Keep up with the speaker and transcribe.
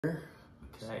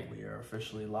Okay, we are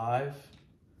officially live.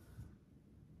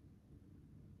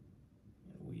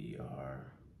 We are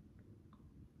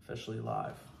officially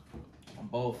live on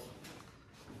both.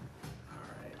 All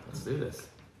right, let's do this.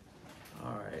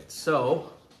 All right,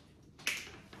 so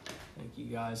thank you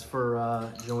guys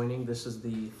for joining. This is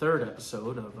the third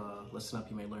episode of Listen Up,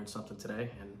 You May Learn Something Today,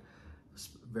 and a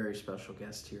very special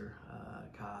guest here,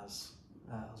 Kaz.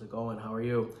 How's it going? How are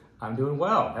you? I'm doing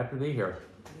well. Happy to be here.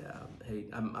 Yeah, hey,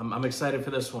 I'm excited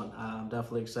for this one. I'm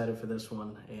definitely excited for this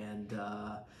one. And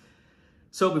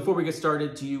so before we get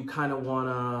started, do you kind of want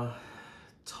to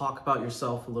talk about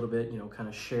yourself a little bit, kind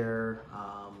of share,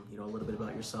 a little bit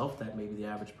about yourself that maybe the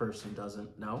average person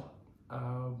doesn't know?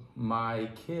 My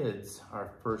kids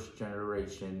are first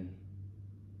generation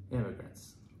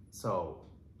immigrants. So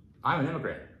I'm an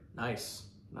immigrant. Nice.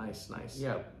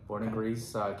 Yeah, born in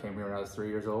Greece, came here when I was 3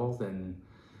 years old and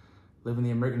living the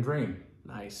American dream.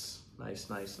 Nice.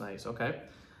 Okay.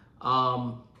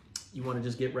 You want to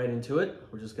just get right into it?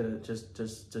 We're just gonna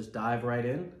just dive right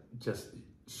in. Just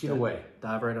shoot away.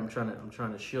 Dive right. I'm trying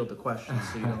to shield the questions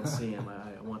so you don't see them.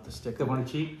 I want the sticker. Don't want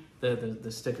to cheat.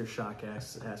 The sticker shock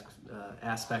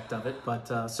aspect of it.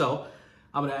 But so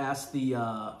I'm going to ask the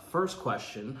first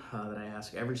question that I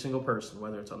ask every single person,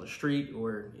 whether it's on the street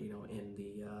or in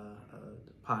the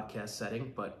podcast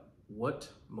setting. But what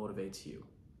motivates you?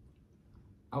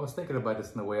 I was thinking about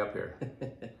this on the way up here.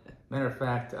 Matter of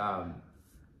fact, I'm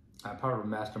part of a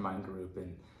mastermind group,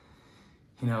 and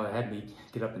they had me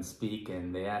get up and speak,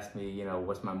 and they asked me,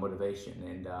 what's my motivation,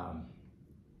 and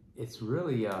it's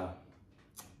really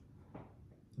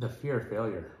the fear of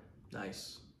failure.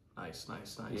 Nice.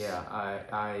 Yeah,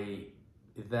 I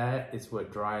that is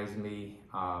what drives me,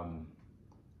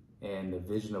 and the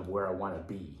vision of where I want to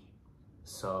be.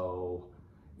 So,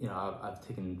 I've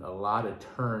taken a lot of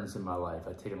turns in my life.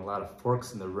 I've taken a lot of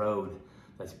forks in the road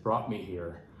that's brought me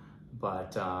here.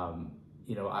 But,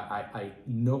 I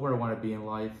know where I want to be in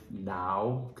life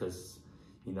now because,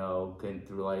 getting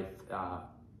through life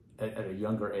at a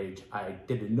younger age, I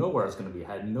didn't know where I was going to be.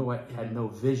 I had no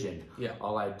vision. Yeah.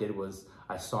 All I did was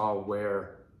I saw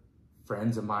where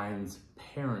friends of mine's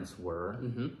parents were,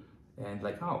 and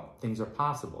things are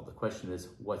possible. The question is,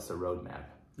 what's the roadmap?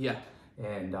 Yeah.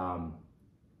 And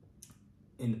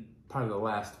in probably the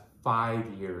last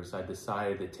 5 years, I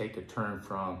decided to take a turn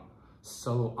from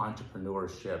solo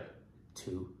entrepreneurship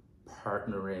to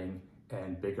partnering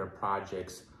and bigger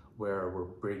projects where we're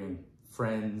bringing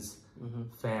friends,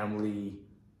 family,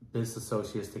 business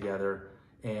associates together,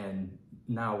 and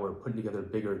now we're putting together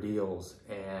bigger deals,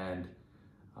 and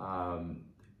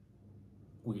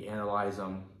we analyze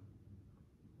them,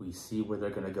 we see where they're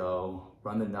going to go,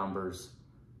 run the numbers,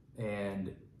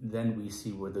 and then we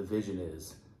see where the vision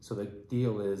is. So the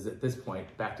deal is, at this point,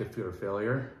 back to fear of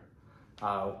failure.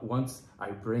 Once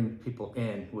I bring people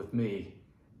in with me,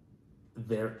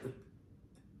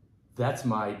 that's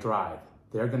my drive.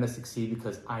 They're going to succeed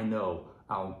because I know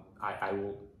I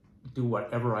will do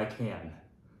whatever I can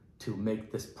to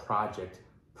make this project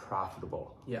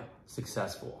profitable,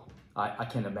 successful. I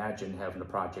can't imagine having a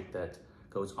project that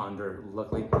goes under.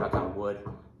 Luckily, knock on wood,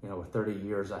 with 30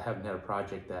 years, I haven't had a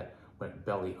project that went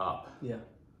belly up. Yeah.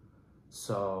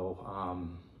 So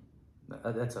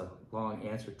that's a long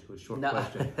answer to a short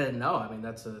question. No, I mean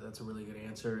that's a really good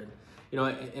answer,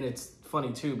 and it's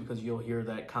funny too because you'll hear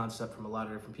that concept from a lot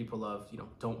of different people of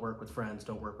don't work with friends,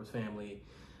 don't work with family,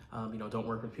 don't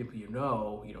work with people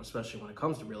especially when it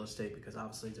comes to real estate, because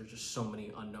obviously there's just so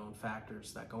many unknown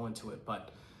factors that go into it.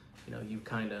 But you've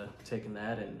kind of taken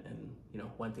that and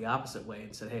went the opposite way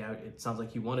and said, hey, it sounds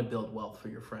like you want to build wealth for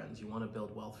your friends, you want to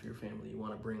build wealth for your family, you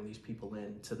want to bring these people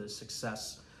into the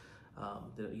success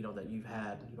that you've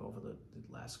had over the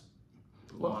last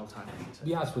long time. To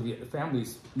be honest with you, the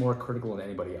family's more critical than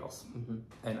anybody else.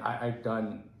 And I've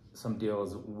done some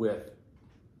deals with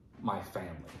my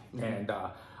family, and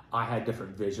I had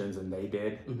different visions than they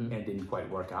did, and didn't quite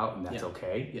work out, and that's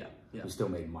okay. Yeah. We still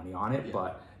made money on it,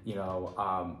 but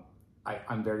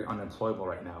I'm very unemployable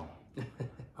right now.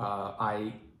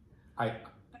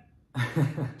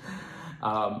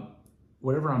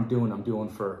 Whatever I'm doing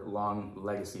for long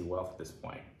legacy wealth at this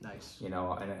point. Nice.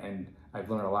 And I've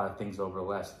learned a lot of things over the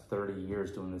last 30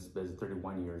 years doing this business,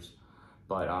 31 years.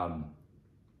 But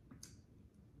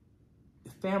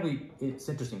family, it's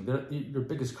interesting. They're your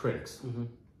biggest critics.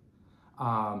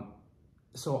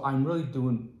 So I'm really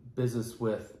doing business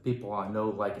with people I know,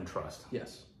 like, and trust.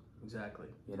 Yes, exactly.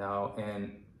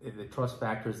 And the trust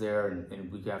factor's there,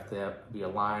 and we have to be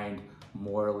aligned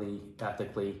morally,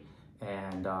 ethically,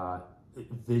 and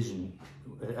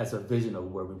as a vision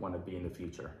of where we want to be in the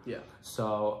future. Yeah.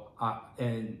 So,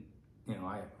 and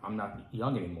I'm not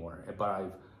young anymore,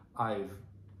 but I've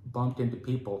bumped into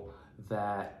people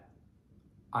that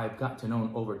I've gotten to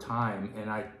know over time, and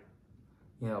I,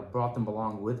 brought them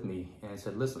along with me and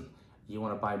said, listen, you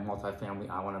want to buy multifamily?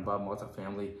 I want to buy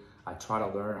multifamily. I tried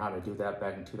to learn how to do that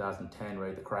back in 2010, right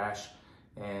at the crash,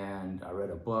 and I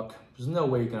read a book. There's no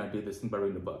way you're going to do this thing by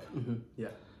reading a book. Mm-hmm. Yeah.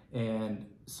 And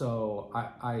so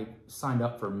I signed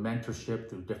up for mentorship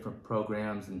through different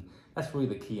programs, and that's really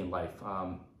the key in life.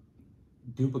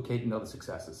 Duplicating other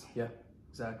successes. Yeah,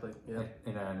 exactly. Yeah.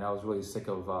 And I was really sick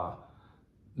of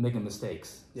making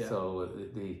mistakes. Yeah. So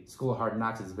the School of Hard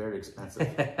Knocks is very expensive.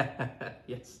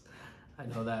 Yes, I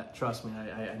know that. Trust me,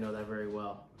 I know that very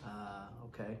well.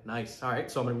 Okay, nice. All right,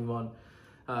 so I'm going to move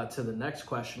on to the next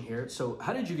question here. So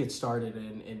how did you get started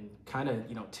and kind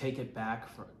of, take it back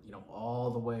from, all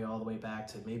the way back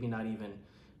to maybe not even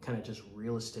kind of just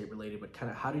real estate related, but kind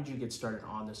of how did you get started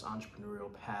on this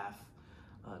entrepreneurial path?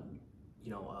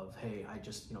 Of, hey, I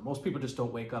just, most people just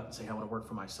don't wake up and say, I want to work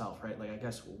for myself, right? Like, I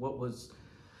guess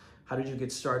how did you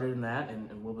get started in that,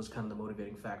 and what was kind of the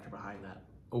motivating factor behind that?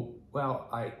 Oh, well,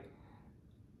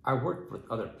 I worked with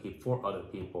other people,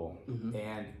 Mm-hmm.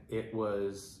 and it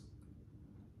was,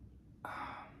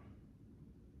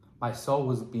 my soul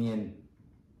was being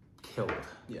killed.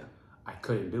 Yeah. I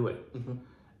couldn't do it. Mm-hmm.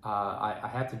 I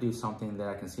had to do something that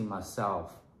I can see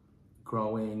myself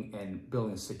growing and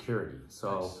building security.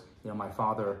 So, Nice. My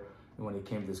father, when he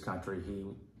came to this country,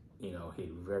 he had a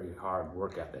very hard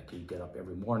work ethic. He'd get up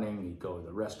every morning, he'd go to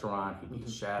the restaurant, he'd be Mm-hmm.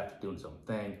 a chef, doing his own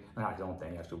thing. Not his own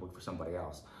thing, actually work for somebody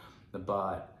else.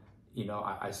 But,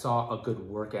 I saw a good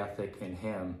work ethic in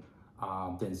him.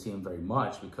 Didn't see him very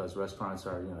much because restaurants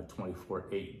are, a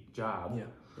 24/8 job. Yeah,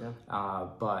 yeah.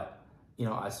 But,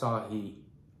 I saw he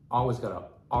always got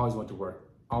up, always went to work,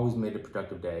 always made a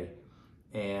productive day.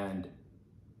 And,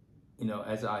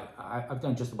 as I've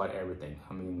done just about everything.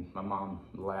 I mean, my mom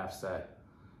laughs at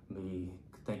me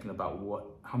thinking about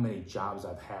how many jobs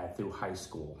I've had through high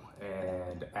school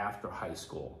and after high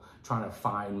school, trying to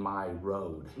find my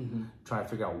road, Mm-hmm. trying to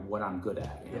figure out what I'm good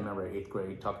at. And I remember 8th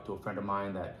grade talking to a friend of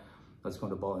mine that was going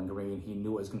to Bowling Green. He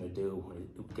knew what he was going to do when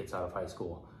he gets out of high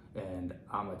school. And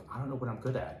I'm like, I don't know what I'm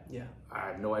good at. Yeah. I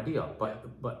have no idea,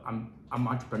 but I'm an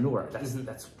entrepreneur.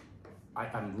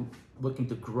 I'm looking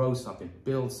to grow something,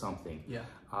 build something, Yeah.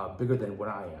 bigger than what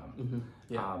I am. Mm-hmm.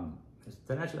 Yeah. Did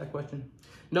that answer that question?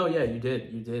 No, yeah, you did,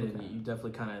 Okay. and you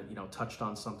definitely kind of, touched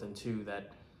on something too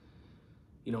that,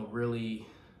 really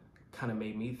kind of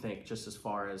made me think just as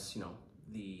far as,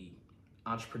 the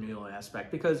entrepreneurial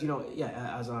aspect, because,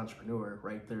 as an entrepreneur,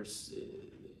 right,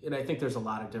 and I think there's a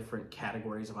lot of different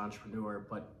categories of entrepreneur,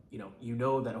 but,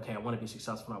 that, okay, I want to be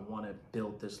successful, I want to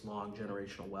build this long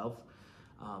generational wealth.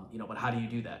 But how do you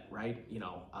do that, right?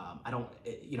 I don't,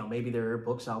 maybe there are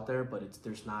books out there, but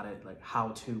there's not how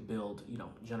to build,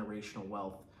 generational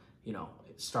wealth,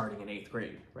 starting in 8th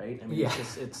grade, right? I mean, Yeah.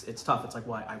 it's tough. It's like,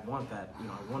 well, I want that,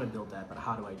 I want to build that, but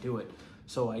how do I do it?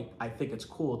 So I think it's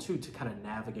cool too, to kind of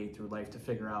navigate through life to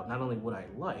figure out not only what I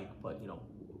like, but,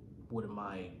 what am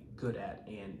I good at?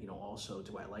 And, also,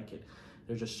 do I like it?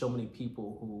 There's just so many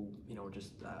people who,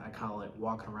 just, I call it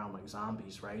walking around like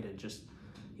zombies, right? And just,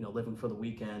 living for the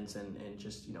weekends and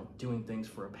just, doing things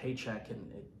for a paycheck.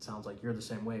 And it sounds like you're the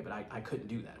same way, but I couldn't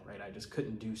do that, right? I just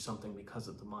couldn't do something because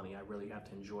of the money. I really have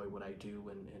to enjoy what I do.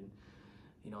 And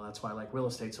that's why I like real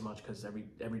estate so much, because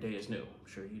every day is new. I'm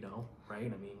sure you know,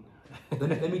 right? I mean,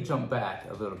 let me jump back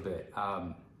a little bit.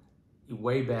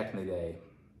 Way back in the day,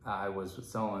 I was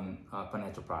selling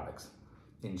financial products,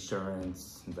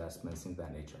 insurance, investments, things of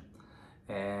that nature.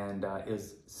 And it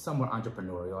was somewhat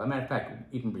entrepreneurial. As a matter of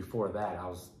fact, even before that, I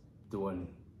was doing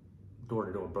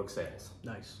door-to-door book sales.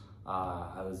 Nice.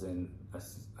 I was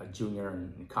a junior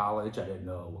in college. I had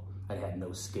no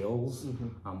skills. Mm-hmm.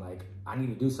 I'm like, I need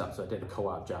to do something. So I did a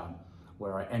co-op job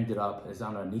where I ended up is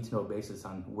on a need-to-know basis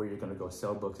on where you're going to go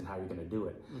sell books and how you're going to do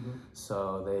it. Mm-hmm.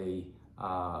 So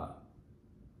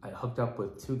I hooked up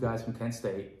with 2 guys from Kent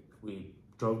State. We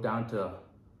drove down to,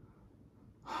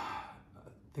 I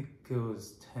think it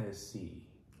was Tennessee.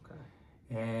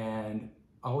 Okay. And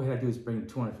all we had to do is bring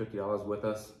 $250 with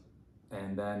us,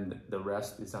 and then the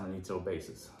rest is on a need-to-know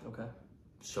basis. Okay.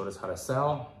 Showed us how to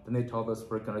sell. Then they told us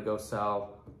we're going to go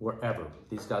sell wherever.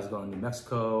 These guys are going to New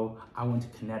Mexico. I went to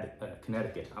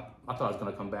Connecticut. I thought I was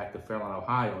going to come back to Fairlawn,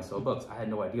 Ohio and sell books. I had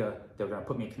no idea they were going to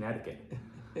put me in Connecticut.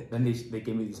 Then they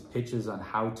gave me these pitches on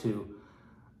how to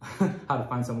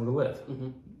find somewhere to live. Mm-hmm.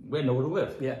 We had nowhere to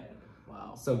live. Yeah.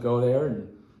 Wow. So go there and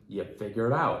you figure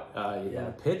it out. You Yeah.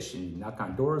 got to pitch and you knock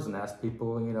on doors and ask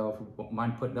people, if you won't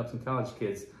mind putting up some college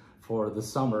kids for the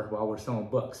summer while we're selling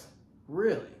books.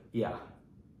 Really? Yeah.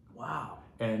 Wow.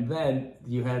 And then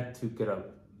you had to get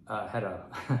had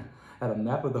a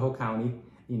map of the whole county.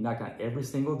 You knock on every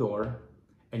single door,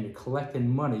 and you're collecting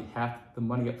money, half the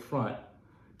money up front,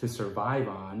 to survive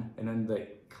on, and then they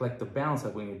collect the balance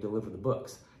of when you deliver the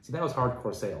books. See, that was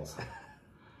hardcore sales.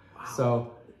 Wow.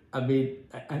 So, I mean,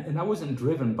 and I wasn't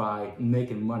driven by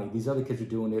making money. These other kids are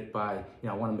doing it by,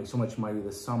 I want to make so much money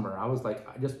this summer. I was like,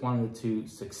 I just wanted to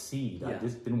succeed. Yeah. I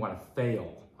just didn't want to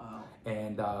fail. Wow.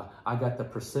 And I got the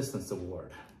persistence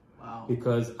award. Wow.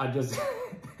 Because I just,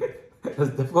 as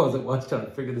difficult as it was trying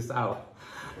to figure this out,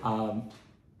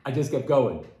 I just kept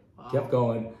going. Wow. Kept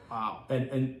going. Wow.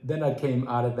 And then I came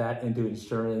out of that into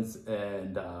insurance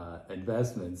and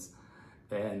investments.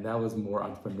 And that was more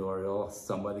entrepreneurial.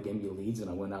 Somebody gave me leads and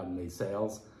I went out and made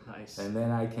sales. Nice. And then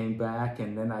I came back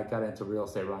and then I got into real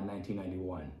estate around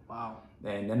 1991. Wow.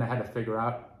 And then I had to figure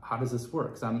out, how does this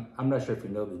work? So I'm not sure if you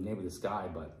know the name of this guy,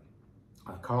 but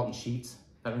Carlton Sheets,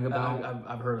 that ring a bell?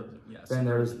 I've heard of it, yes. Then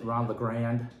there's Ron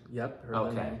LeGrand. Yep, heard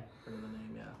of the name. Heard of the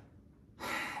name, yeah.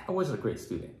 I wasn't a great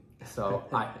student. So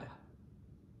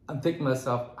I'm thinking to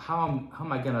myself, how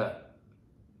am I gonna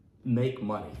make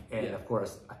money? And of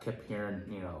course, I kept hearing,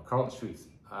 Carlton Streets,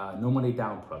 no money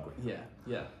down program. Yeah,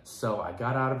 yeah. So I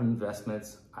got out of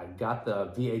investments, I got the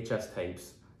VHS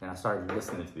tapes, and I started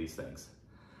listening to these things.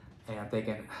 And I'm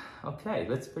thinking, okay,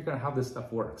 let's figure out how this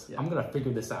stuff works. Yeah. I'm gonna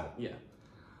figure this out. Yeah.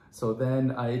 So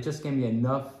then it just gave me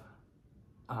enough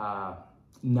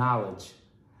knowledge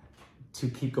to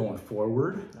keep going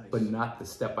forward, nice. But not the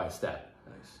step by step.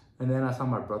 Nice. And then I saw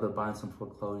my brother buying some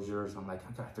foreclosures. I'm like,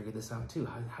 I gotta figure this out too.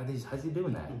 How's he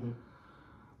doing that? Mm-hmm.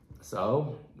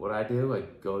 So what I do, I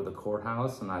go to the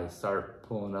courthouse and I start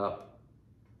pulling up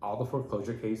all the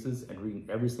foreclosure cases and reading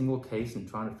every single case and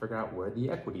trying to figure out where the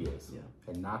equity is. Yeah.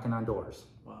 And knocking on doors.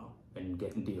 Wow. And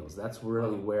getting deals. That's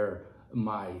really where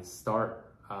my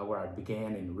start, where I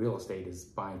began in real estate, is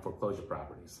buying foreclosure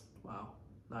properties. Wow,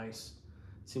 nice.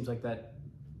 Seems like that,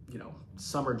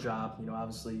 summer job,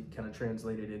 obviously kind of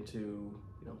translated into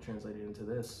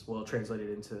this. Well, translated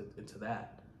into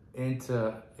that. And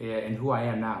who I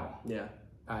am now. Yeah.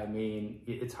 I mean,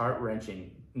 it's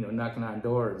heart-wrenching, knocking on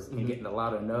doors and getting a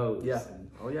lot of no's. Yeah. And,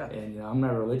 and I'm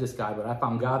not a religious guy, but I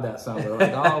found God that summer.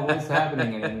 Like, oh, what's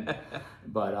happening?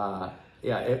 But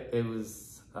it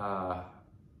was,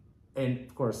 and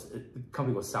of course, the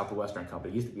company was Southwestern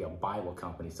Company. It used to be a Bible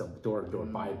company, so door-to-door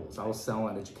Bibles. I was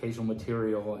selling educational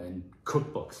material and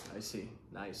cookbooks. I see.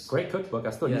 Nice. Great cookbook.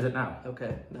 I still use it now.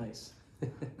 Okay. Nice.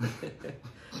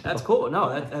 That's cool.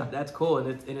 No, that's cool,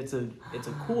 and it's a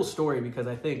cool story, because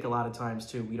I think a lot of times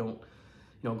too, we don't,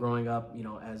 growing up,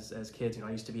 as kids,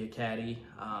 I used to be a caddy.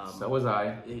 So was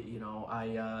I.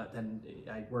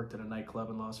 I worked at a nightclub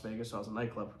in Las Vegas, so I was a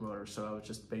nightclub promoter. So I was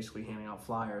just basically handing out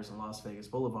flyers on Las Vegas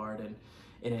Boulevard,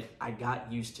 and I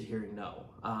got used to hearing no.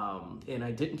 And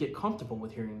I didn't get comfortable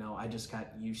with hearing no. I just got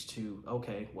used to,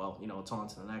 okay, well, it's on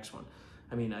to the next one.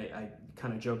 I mean, I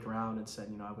kind of joked around and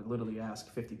said, I would literally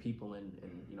ask 50 people and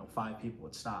 5 people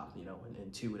would stop,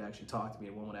 and 2 would actually talk to me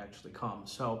and 1 would actually come.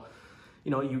 So,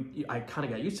 I kind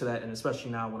of got used to that, and especially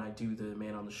now when I do the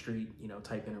man on the street,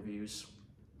 type interviews.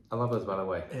 I love those, by the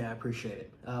way. Yeah, I appreciate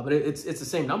it. But it's the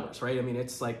same numbers, right? I mean,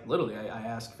 it's like literally I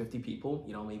ask 50 people,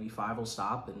 maybe 5 will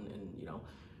stop, and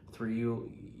 3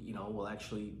 will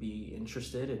actually be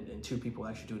interested, and 2 people will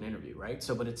actually do an interview, right?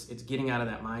 So, but it's getting out of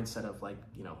that mindset of like,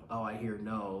 oh, I hear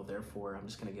no, therefore I'm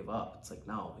just gonna give up. It's like,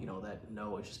 no, that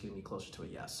no is just getting me closer to a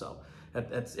yes. So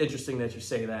that's interesting that you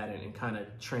say that, and kind of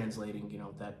translating,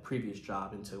 that previous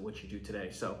job into what you do today.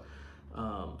 So,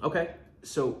 okay.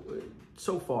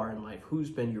 So far in life, who's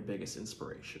been your biggest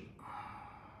inspiration?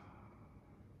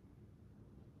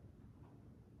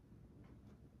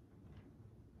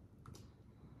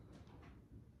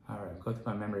 All right, go through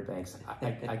my memory banks.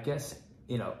 I guess,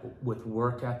 with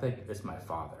work ethic, it's my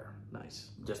father.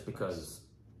 Nice. Just because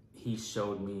he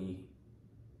showed me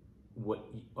what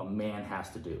a man has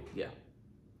to do. Yeah.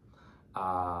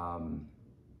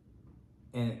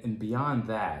 And beyond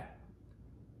that,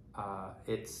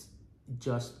 it's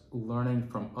just learning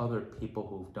from other people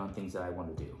who've done things that I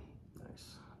want to do.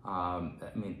 Nice. I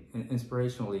mean,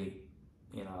 inspirationally,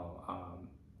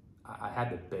 I had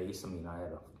the base. I mean, I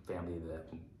had a family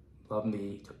that loved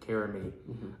me, took care of me,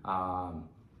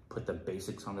 put the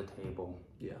basics on the table.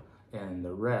 Yeah. And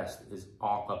the rest is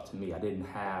all up to me. I didn't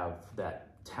have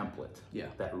that template,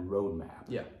 that roadmap.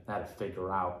 Yeah. I had to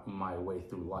figure out my way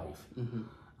through life.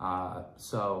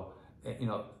 So,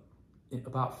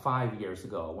 about 5 years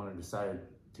ago, when I decided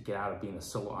to get out of being a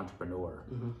solo entrepreneur,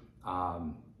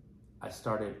 I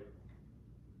started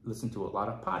listening to a lot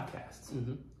of podcasts.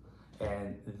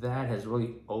 And that has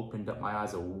really opened up my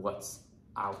eyes of what's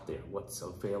out there, what's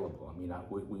available. I mean,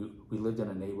 we lived in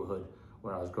a neighborhood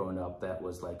where I was growing up that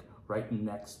was like right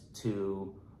next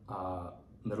to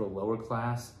middle lower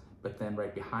class, but then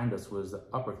right behind us was the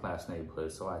upper class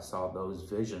neighborhood. So I saw those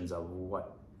visions of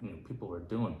what people were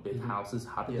doing, big houses.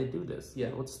 How did they do this? Yeah.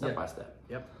 What's step by step?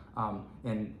 Yep.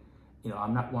 And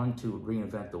I'm not one to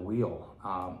reinvent the wheel.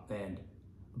 And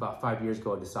about 5 years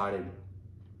ago, I decided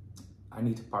I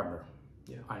need to partner.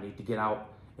 Yeah. I need to get out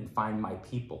and find my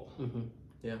people.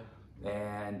 Yeah.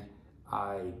 And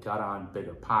I got on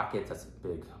Bigger Pockets. That's a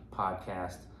big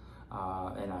podcast.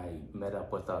 And I met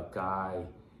up with a guy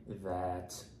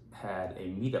that had a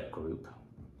meetup group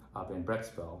up in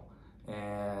Brecksville,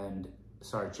 and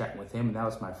started chatting with him. And that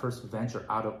was my first venture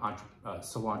out of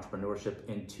solo entrepreneurship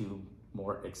into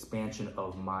more expansion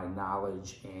of my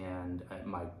knowledge and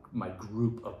my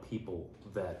group of people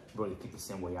that really think the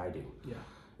same way I do. Yeah.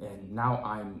 And now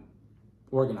I'm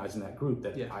organizing that group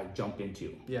that I jumped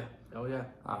into. Yeah. Oh yeah.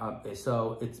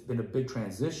 So it's been a big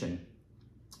transition,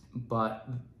 but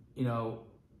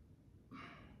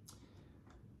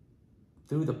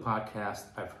through the podcast,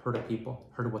 I've heard of people,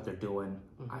 heard of what they're doing.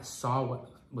 I saw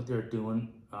what they're doing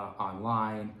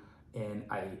online, and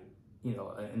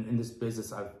in this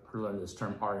business, I've learned this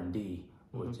term R&D,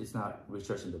 which is not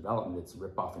research and development; it's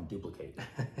rip off and duplicate.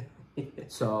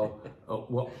 So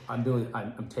what I'm doing,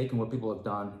 I'm taking what people have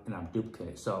done and I'm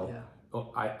duplicating it. So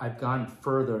I've gone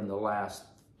further in the last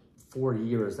 4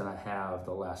 years than I have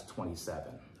the last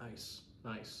 27.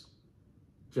 Nice.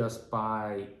 Just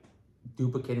by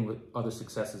duplicating what other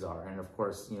successes are. And of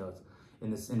course, in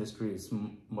this industry, it's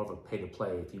more of a pay to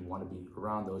play. If you want to be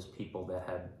around those people that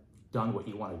have done what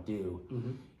you want to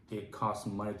do, it costs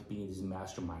money to be in these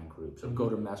mastermind groups or go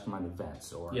to mastermind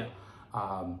events or,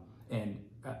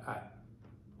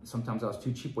 sometimes I was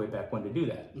too cheap way back when to do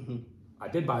that. I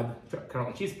did buy the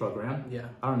Carlton Chiefs program. Yeah.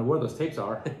 I don't know where those tapes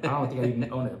are. I don't think I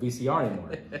even own a VCR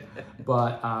anymore.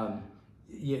 But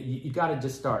you got to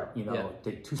just start,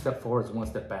 take 2 steps forward, 1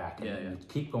 step back, and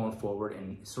keep going forward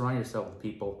and surround yourself with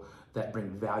people that bring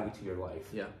value to your life.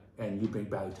 Yeah. And you bring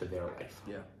value to their life.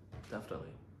 Yeah,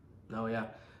 definitely. No, yeah,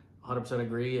 100%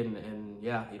 agree. And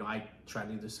I try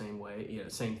to do the same way,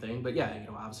 same thing. But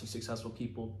obviously successful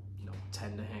people,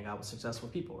 tend to hang out with successful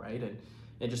people, right? And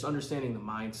just understanding the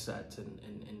mindset and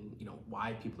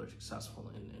why people are successful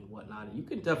and whatnot. And you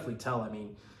can definitely tell,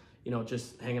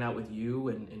 just hanging out with you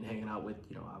and hanging out with,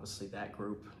 obviously that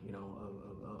group,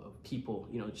 of people,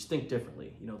 just think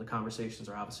differently. The conversations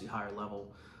are obviously higher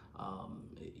level.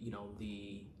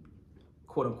 The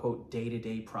quote unquote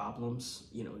day-to-day problems,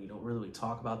 you don't really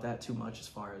talk about that too much as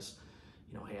far as,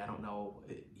 hey, I don't know,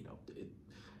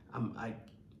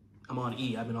 I'm on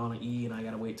E, I've been on an E and I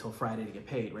gotta wait till Friday to get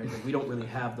paid, right? Like we don't really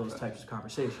have those types of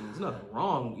conversations. There's nothing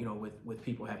wrong, with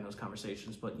people having those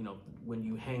conversations, but when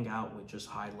you hang out with just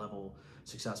high level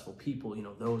successful people,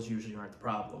 those usually aren't the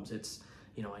problems. It's,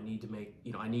 I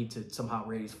need to somehow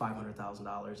raise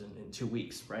 $500,000 in 2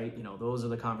 weeks, right? Those are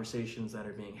the conversations that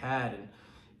are being had. And,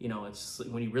 it's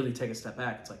when you really take a step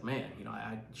back, it's like, man,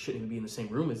 I shouldn't even be in the same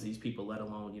room as these people, let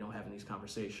alone, having these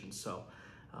conversations. So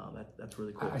that's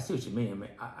really cool. I see what you mean.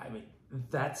 I mean,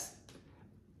 that's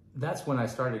when I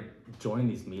started joining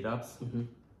these meetups.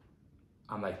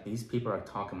 I'm like, these people are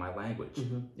talking my language.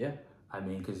 Yeah. I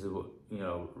mean, because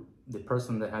the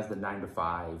person that has the 9 to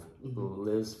 5 who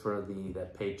lives for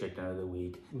that paycheck end of the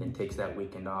week and takes that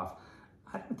weekend off.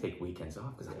 I don't take weekends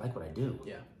off because I like what I do.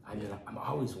 Yeah. I mean, I'm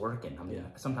always working. I mean,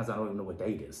 sometimes I don't even know what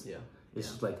day it is. Yeah. It's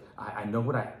just like, I know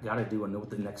what I got to do. I know what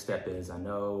the next step is. I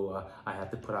know I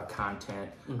have to put out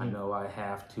content. I know I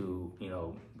have to,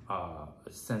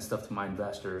 send stuff to my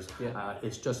investors. Yeah.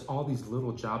 It's just all these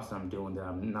little jobs that I'm doing that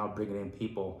I'm now bringing in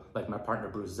people like my partner,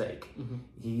 Bruce Zake.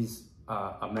 He's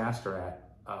a master at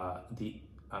the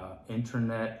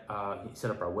internet. He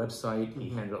set up our website. He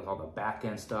handles all the back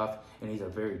end stuff. And he's a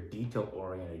very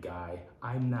detail-oriented guy.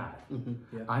 I'm not.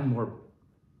 I'm more...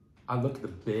 I look at the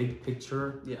big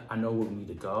picture. Yeah. I know where we need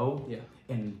to go. Yeah.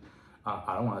 And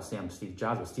I don't want to say I'm Steve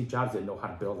Jobs, but Steve Jobs didn't know how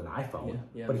to build an iPhone.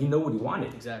 Yeah. But he knew what he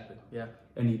wanted. Exactly. Yeah.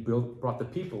 And he brought the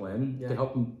people in to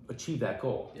help him achieve that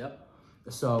goal. Yep.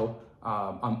 So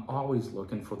I'm always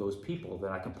looking for those people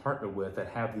that I can partner with that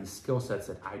have these skill sets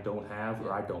that I don't have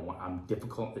or I don't want.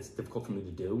 It's difficult for me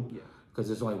to do. Yeah. Because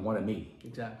there's only one of me.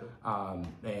 Exactly.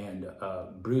 And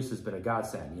Bruce has been a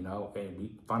godsend, and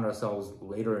we found ourselves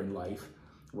later in life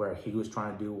where he was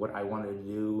trying to do what I wanted to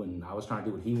do and I was trying to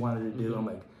do what he wanted to do. I'm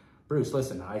like, Bruce,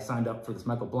 listen, I signed up for this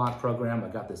Michael Blanc program. I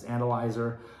got this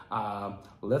analyzer.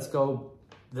 Let's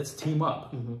team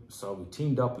up. So we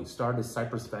teamed up. We started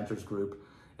Cypress Ventures Group.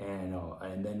 And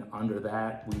then under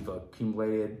that, we've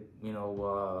accumulated,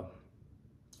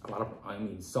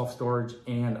 self-storage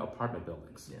and apartment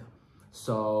buildings. Yeah.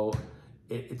 So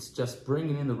it's just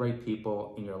bringing in the right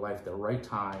people in your life at the right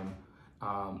time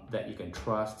that you can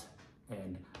trust.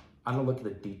 And I don't look at the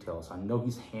details. I know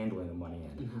he's handling the money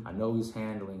in. Mm-hmm. I know he's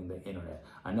handling the internet.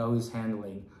 I know he's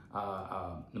handling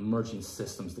the merging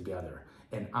systems together.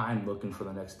 And I'm looking for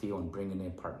the next deal and bringing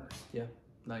in partners. Yeah,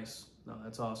 nice. No,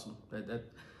 that's awesome. That's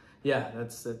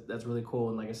really cool.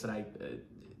 And like I said, I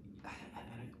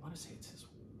want to say it's his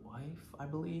wife, I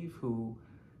believe, who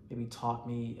maybe taught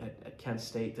me at Kent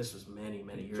State. This was many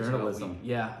years Journalism.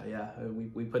 ago.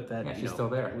 We put that. Yeah, she's still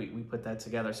there. We put that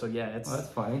together. So yeah, it's. Well,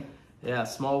 that's funny. Yeah,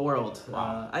 small world.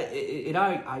 Wow.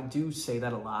 I do say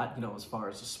that a lot, as far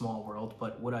as a small world.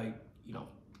 But what I,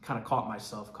 kind of caught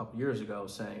myself a couple years ago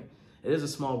saying, it is a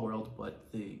small world, but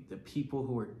the people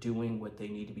who are doing what they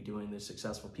need to be doing, the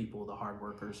successful people, the hard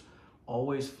workers,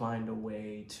 always find a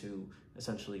way to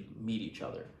essentially meet each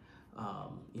other.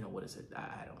 What is it?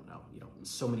 I don't know.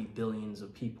 So many billions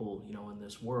of people, in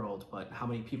this world, but how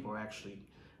many people are actually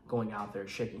going out there,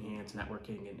 shaking hands,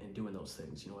 networking, and doing those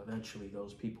things? Eventually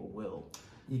those people will.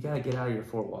 You got to get out of your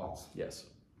four walls. Yes.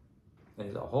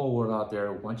 There's a whole world out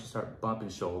there. Once you start bumping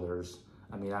shoulders,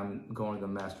 I'm going to the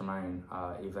mastermind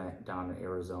event down in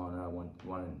Arizona, one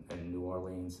in New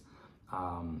Orleans.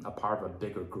 A part of a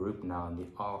bigger group now, and they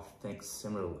all think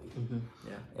similarly. Mm-hmm.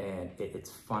 Yeah. And it's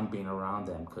fun being around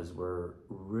them because we're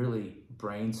really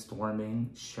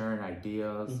brainstorming, sharing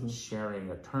ideas, Mm-hmm.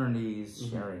 sharing attorneys,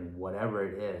 Mm-hmm. sharing whatever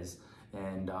it is.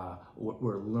 And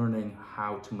we're learning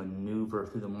how to maneuver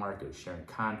through the market, sharing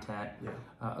content,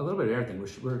 a little bit of everything.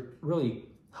 We're really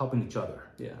helping each other.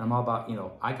 Yeah. And I'm all about,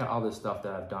 I got all this stuff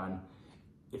that I've done.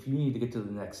 If you need to get to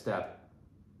the next step,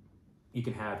 you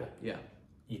can have it. Yeah.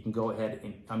 You can go ahead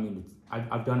and,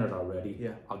 I've done it already.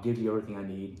 Yeah. I'll give you everything I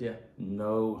need. Yeah.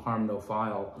 No harm, no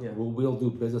foul. Yeah. We'll do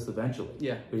business eventually.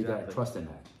 Yeah. But you exactly. gotta trust in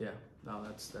that. Yeah. No,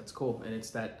 that's cool. And it's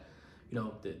that,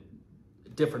 the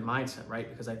different mindset, right?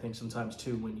 Because I think sometimes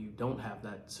too, when you don't have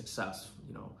that success,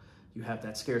 you have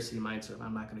that scarcity mindset of,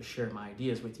 I'm not going to share my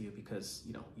ideas with you because,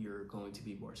 you're going to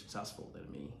be more successful than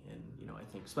me. And, I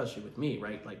think especially with me,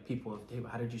 right? Like people have, hey,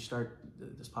 how did you start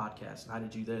this podcast? And how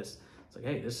did you this? It's like,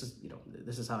 hey, this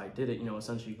is how I did it.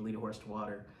 Essentially you can lead a horse to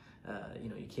water.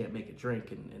 You can't make it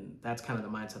drink. And that's kind of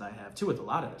the mindset I have too with a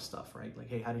lot of this stuff, right? Like,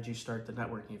 hey, how did you start the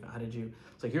networking event?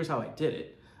 It's like, here's how I did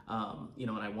it.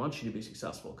 And I want you to be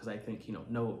successful because I think,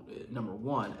 number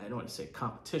one, I don't want to say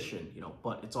competition,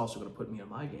 but it's also going to put me on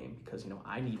my game because,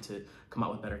 I need to come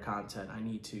out with better content. I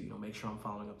need to, make sure I'm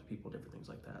following up to people, different things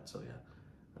like that. So yeah,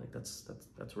 I think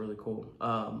that's really cool.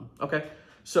 Okay.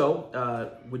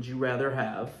 So, would you rather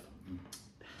have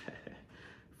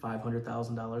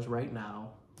 $500,000 right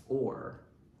now or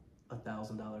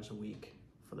 $1,000 a week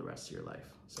for the rest of your life?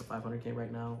 So $500K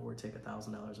right now, or take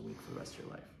 $1,000 a week for the rest of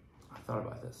your life. I thought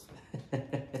about this.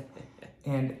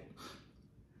 And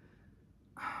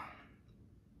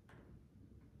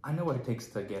I know what it takes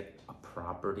to get a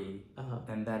property,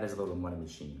 and that is a little money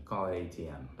machine. Call it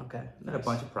ATM. Okay. Got a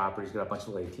bunch of properties, got a bunch of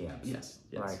little ATMs. Yes.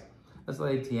 Right? Those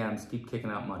little ATMs keep kicking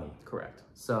out money. Correct.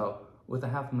 So with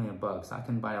 $500,000, I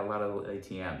can buy a lot of little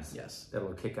ATMs. Yes. That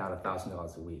will kick out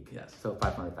 $1,000 a week. Yes. So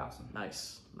 500,000.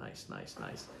 Nice.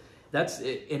 That's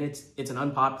it, and it's an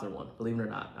unpopular one, believe it or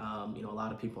not. A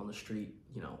lot of people on the street,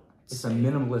 it's a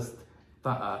minimalist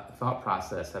thought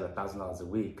process at $1,000 a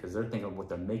week because they're thinking of what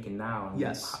they're making now, and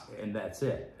yes, and that's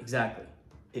it. Exactly.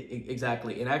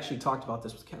 Exactly. And I actually talked about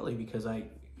this with Kelly because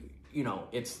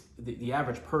it's the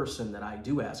average person that I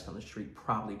do ask on the street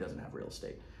probably doesn't have real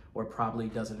estate or probably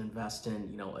doesn't invest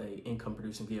in, a income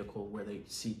producing vehicle where they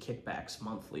see kickbacks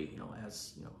monthly,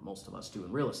 as most of us do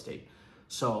in real estate.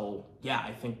 So yeah,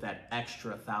 I think that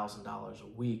extra $1,000 a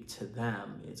week to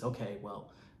them is okay. Well,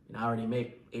 I already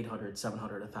make 800,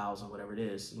 700, 1,000, whatever it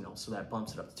is, so that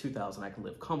bumps it up to 2,000. I can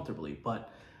live comfortably,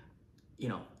 but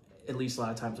at least a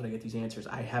lot of times when I get these answers,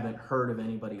 I haven't heard of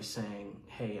anybody saying,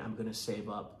 hey, I'm going to save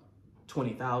up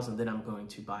 20,000, then I'm going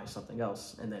to buy something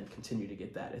else and then continue to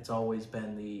get that. It's always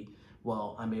been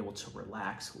well, I'm able to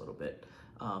relax a little bit.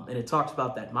 And it talks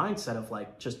about that mindset of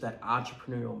just that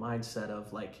entrepreneurial mindset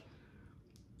of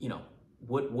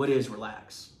what is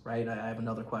relax, right? I have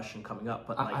another question coming up,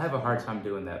 but I have a hard time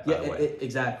doing that. By the way.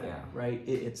 Exactly. Yeah. Right.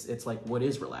 It's like, what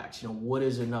is relax? What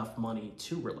is enough money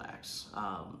to relax?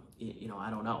 I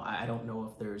don't know. I don't know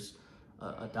if there's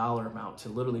a dollar amount to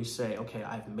literally say, okay,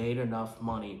 I've made enough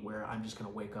money where I'm just going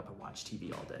to wake up and watch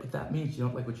TV all day. But that means you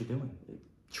don't like what you're doing.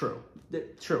 True.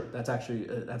 That's actually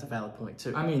that's a valid point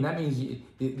too. I mean, that means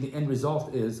the end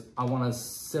result is I want to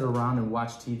sit around and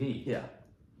watch TV. Yeah.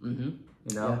 Mm-hmm.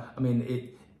 I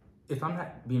mean, if I'm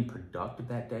not being productive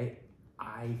that day,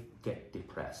 I get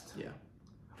depressed. Yeah.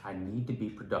 I need to be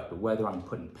productive, whether I'm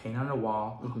putting paint on a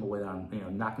wall or whether I'm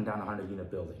knocking down a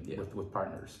 100-unit building with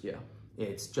partners. Yeah.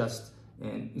 It's just,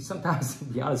 and sometimes, to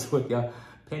be honest with you,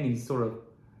 painting sort of,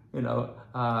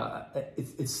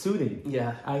 it's soothing.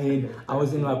 Yeah. I mean, I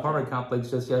was in my apartment complex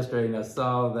just yesterday and I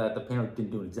saw that the painter didn't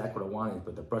do exactly what I wanted,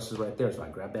 but the brush is right there. So I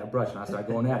grabbed that brush and I started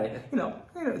going at it.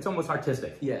 It's almost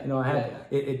artistic. Yeah.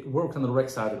 It worked on the right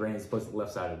side of the brain as opposed to the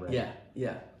left side of the brain. Yeah.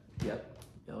 Yeah. Yep.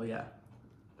 Oh yeah.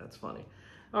 That's funny.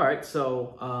 All right.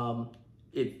 So,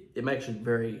 I'm actually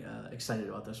very excited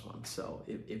about this one. So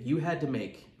if you had to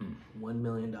make $1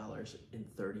 million in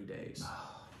 30 days,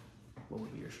 what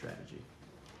would be your strategy?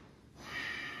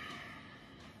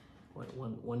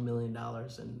 $1 million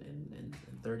in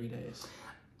 30 days.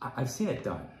 I've seen it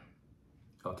done,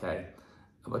 okay?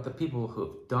 But the people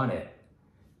who've done it,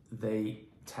 they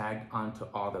tag onto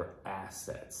all their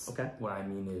assets. Okay. What I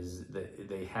mean is that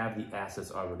they have the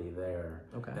assets already there,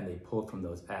 okay, and they pull from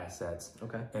those assets,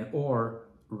 okay, and or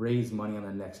raise money on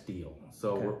the next deal.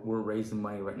 So okay, we're raising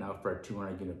money right now for a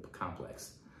 200-unit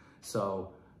complex.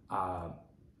 So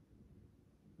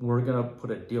we're gonna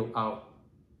put a deal out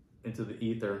into the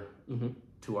ether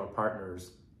to our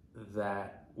partners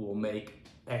that will make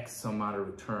X amount of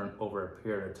return over a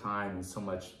period of time and so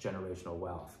much generational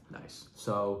wealth. Nice.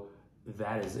 So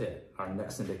that is it, our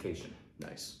next syndication.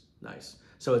 Nice, nice.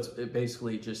 So it's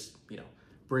basically just,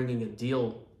 bringing a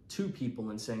deal to people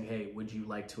and saying, hey, would you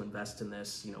like to invest in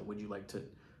this? Would you like to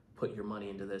put your money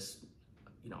into this?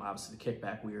 Obviously the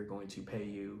kickback, we are going to pay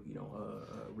you,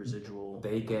 a residual.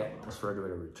 They get preferred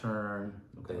rate of return,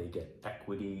 they get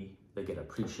equity, they get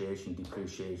appreciation,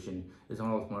 depreciation. It's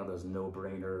almost one of those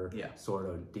no-brainer sort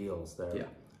of deals there.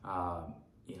 Yeah.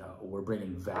 We're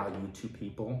bringing value to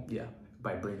people. Yeah.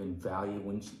 By bringing value,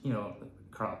 when,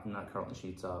 not Carlton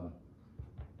Sheets,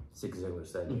 Zig Ziglar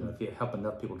said, if you help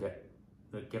enough people get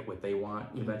what they want,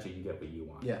 eventually you get what you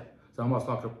want. Yeah. So I'm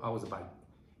always about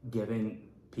giving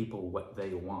people what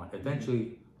they want.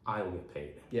 Eventually, I will get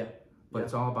paid. Yeah. But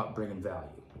it's all about bringing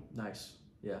value. Nice.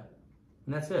 Yeah.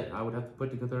 And that's it. I would have to put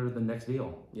together the next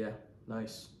deal. Yeah.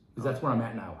 Nice. Because that's where I'm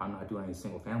at now. I'm not doing any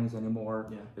single families anymore.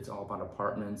 Yeah. It's all about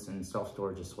apartments, and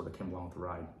self-storage just sort of came along with the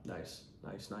ride. Nice.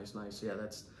 Yeah,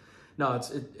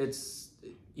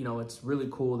 it's really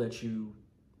cool that you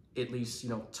at least,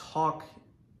 talk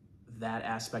that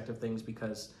aspect of things,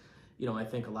 because, I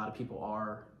think a lot of people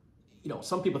are,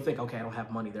 some people think, okay, I don't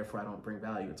have money, therefore I don't bring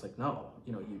value. It's like, no,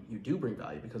 you do bring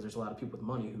value, because there's a lot of people with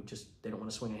money who they don't want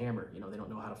to swing a hammer. They don't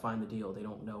know how to find the deal. They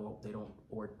don't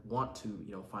or want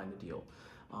to, find the deal.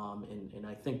 And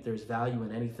I think there's value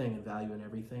in anything and value in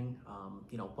everything.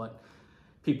 But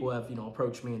people have,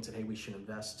 approached me and said, hey, we should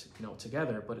invest,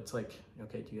 together. But it's like,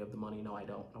 okay, do you have the money? No, I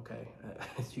don't. Okay.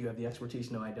 Do you have the expertise?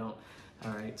 No, I don't.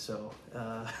 All right. So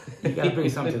you got to bring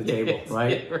something to the table,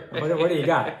 right? Yeah, right. What do you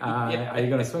got? Are you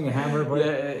going to swing a hammer?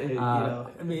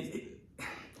 I mean,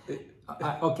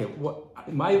 okay.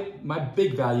 What my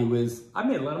big value is I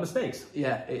made a lot of mistakes.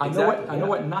 Yeah, exactly. I know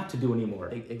what not to do anymore.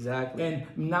 Exactly. And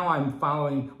now I'm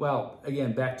following. Well,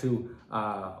 again, back to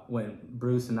when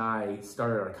Bruce and I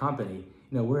started our company.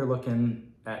 We're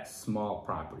looking at small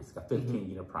properties, a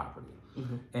 15-unit property.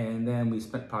 And then we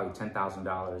spent probably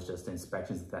 $10,000 just in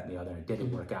inspections, that and the other, and it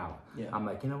didn't work out. Yeah. I'm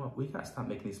like, you know what, we gotta stop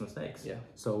making these mistakes. Yeah.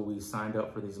 So we signed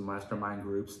up for these mastermind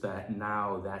groups that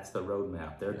now that's the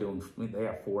roadmap. They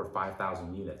have 4,000 or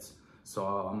 5,000 units. So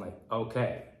I'm like,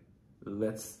 okay,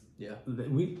 let's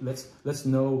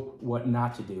know what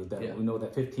not to do. We know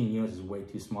that 15 units is way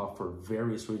too small for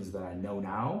various reasons that I know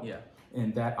now. Yeah.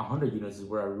 And that 100 units is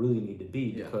where I really need to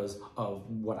be because of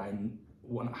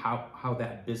how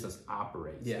that business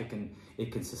operates. Yeah.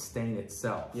 It can sustain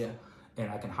itself. Yeah.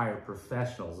 And I can hire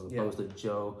professionals as opposed to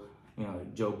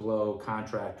Joe Blow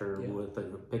contractor with a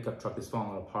pickup truck that's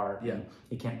falling apart. Yeah. And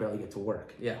he can't barely get to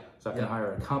work. Yeah. So I can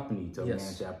hire a company to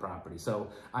manage that property. So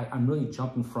I'm really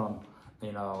jumping from,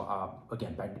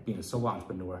 again, back to being a solo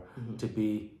entrepreneur to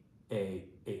be a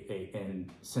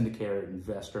syndicator,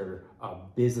 investor, a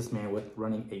businessman with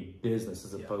running a business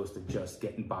as opposed to just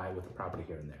getting by with a property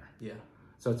here and there. Yeah.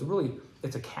 So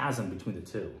it's a chasm between the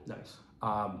two. Nice.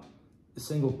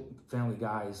 Single family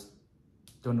guys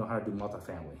don't know how to do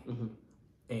multifamily.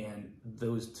 And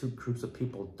those two groups of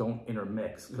people don't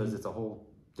intermix because it's a whole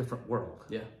different world.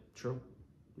 Yeah, true.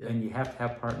 Yeah. And you have to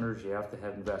have partners, you have to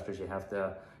have investors, you have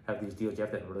to have these deals, you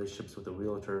have to have relationships with the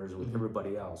realtors, with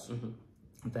everybody else.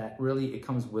 That really, it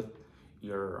comes with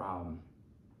your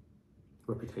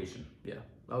reputation. Yeah.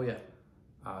 Oh yeah.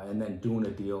 and then doing a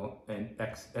deal and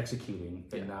executing,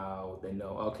 and now they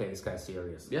know, okay, this guy's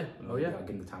serious. Yeah. Oh yeah. I'll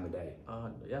give him the time of day.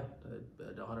 Yeah,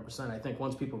 100%. I think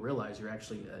once people realize you're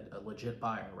actually a legit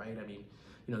buyer, right? I mean,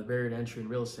 you know, the barrier to entry in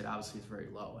real estate obviously is very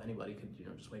low. Anybody could, you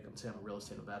know, just wake up and say I'm a real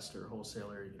estate investor,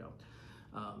 wholesaler,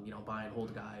 buy and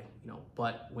hold guy,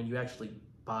 But when you actually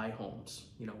buy homes,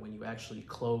 when you actually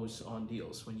close on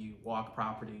deals, when you walk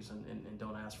properties and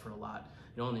don't ask for a lot,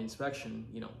 on the inspection,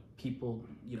 people,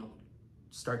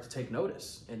 start to take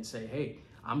notice and say, hey,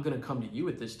 I'm going to come to you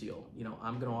with this deal.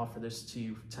 I'm going to offer this to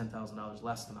you for $10,000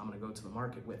 less than I'm going to go to the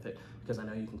market with it, because I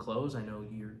know you can close. I know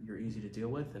you're easy to deal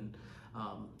with. And,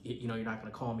 you're not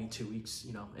going to call me 2 weeks,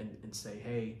 and say,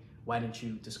 hey, why didn't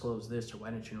you disclose this? Or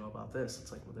why didn't you know about this?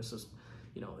 It's like, well, this is,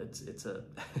 it's a,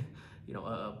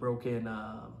 a broken,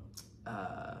 a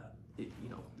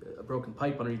broken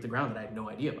pipe underneath the ground that I had no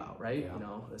idea about. Right.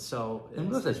 Yeah. So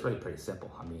it's really pretty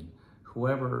simple. I mean,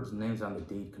 whoever's name's on the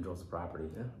deed controls the property.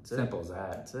 Yeah, simple as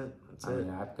that. That's it. I mean,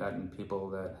 I've gotten people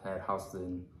that had houses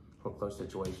in foreclosed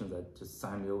situations that just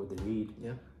signed me over the deed.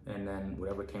 Yeah. And then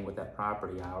whatever came with that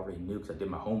property, I already knew because I did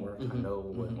my homework. I know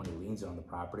when the liens are on the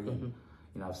property. And,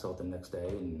 I've sold the next day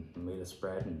and made a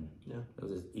spread, and it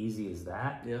was as easy as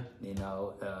that. Yeah.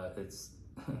 It's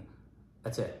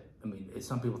that's it. I mean,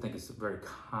 some people think it's very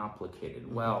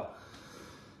complicated. Well,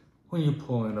 when you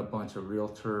pull in a bunch of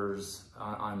realtors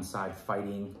on side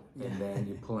fighting, and then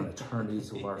you pull in attorneys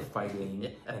who are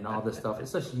fighting and all this stuff,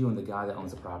 it's just you and the guy that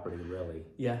owns the property, really.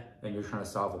 Yeah. And you're trying to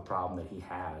solve a problem that he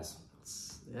has.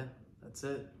 That's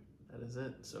it. That is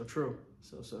it. So true.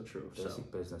 So true.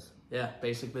 Basic business. Yeah,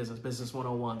 basic business. Business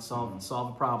 101. Solve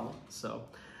a problem. So,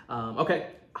 okay.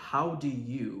 How do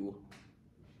you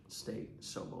stay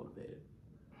so motivated?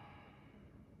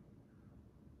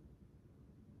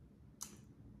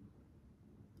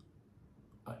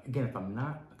 Again, if I'm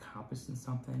not accomplishing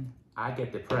something, I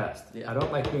get depressed. Yeah. I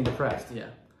don't like being depressed. Yeah.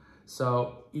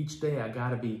 So each day I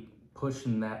got to be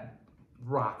pushing that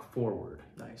rock forward.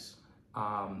 Nice.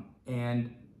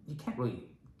 And you can't really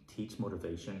teach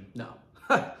motivation. No.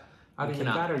 Either you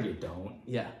got it or you don't.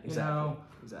 Yeah, exactly.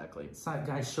 Exactly. It's not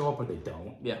guys show up or they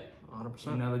don't. Yeah,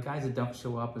 100%. The guys that don't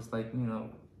show up, it's like,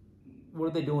 what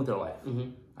are they doing with their life? I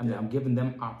mean, Yeah. I'm giving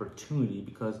them opportunity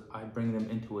because I bring them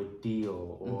into a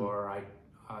deal, or I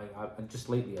just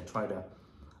lately I try to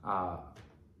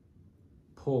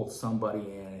pull somebody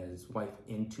and his wife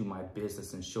into my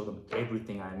business and show them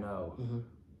everything I know.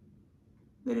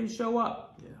 They didn't show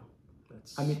up. Yeah.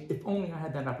 I mean, if only I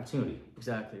had that opportunity.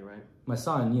 Exactly, right. My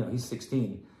son, he's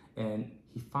 16, and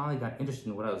he finally got interested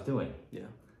in what I was doing. Yeah.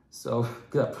 So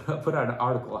I put out an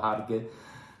article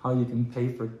how you can pay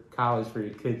for college for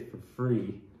your kids for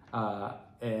free,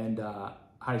 and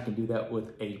how you can do that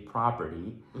with a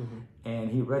property. And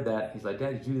he read that. He's like,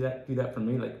 Dad, did you do that for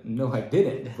me? Like, no, I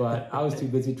didn't. But I was too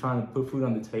busy trying to put food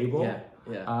on the table.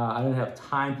 Yeah. I didn't have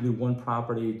time to do one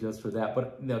property just for that.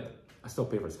 But I still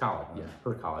pay for his college,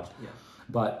 her college. Yeah.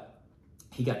 But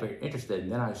he got very interested,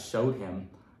 and then I showed him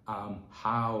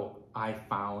how I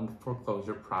found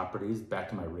foreclosure properties back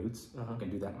to my roots. I can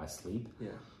do that in my sleep. Yeah.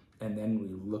 And then we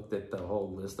looked at the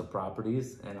whole list of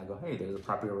properties, and I go, hey, there's a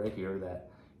property right here that,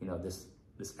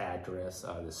 this address,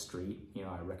 this street,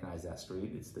 I recognize that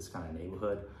street. It's this kind of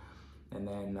neighborhood. And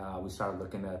then we started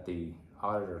looking at the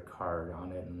auditor card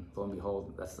on it, and lo and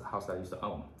behold, that's the house I used to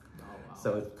own.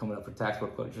 So it's coming up for tax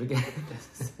foreclosure again.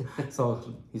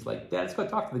 So he's like, Dad, let's go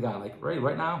talk to the guy. I'm like,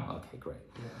 right now? Okay, great.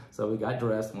 Yeah. So we got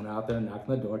dressed, went out there, knocked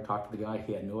on the door, talked to the guy.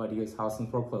 He had no idea his house in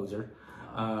foreclosure.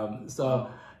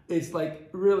 It's like,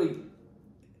 really,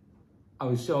 I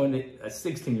was showing it a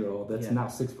 16-year-old that's now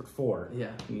 6'4".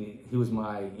 Yeah. He was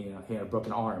my, he had a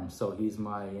broken arm, so he's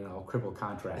my, crippled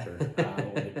contractor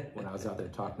when I was out there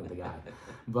talking to the guy.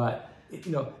 But,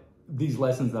 these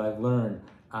lessons that I've learned,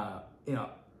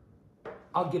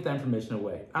 I'll give that information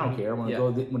away. I don't care.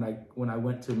 When I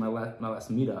went to my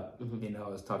last meetup, I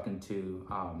was talking to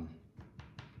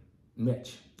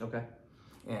Mitch. Okay.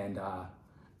 And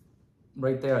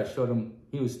right there, I showed him.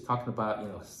 He was talking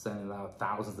about sending out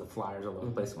thousands of flyers all over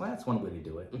the place. Well, that's one way to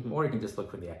do it. Or you can just look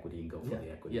for the equity and go for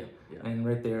the equity. Yeah. And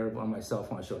right there on my cell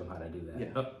phone, I showed him how to do that.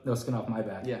 Yeah. Oh, no skin off my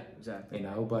back. Yeah, exactly.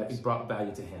 But it brought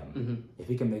value to him. If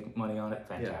he can make money on it,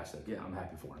 fantastic. Yeah. I'm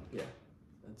happy for him. Yeah,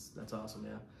 that's awesome.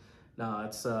 Yeah. No,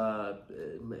 it's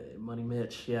Money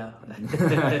Mitch, yeah.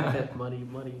 money,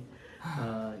 Money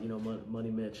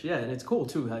Mitch, yeah. And it's cool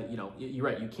too. You're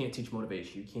right. You can't teach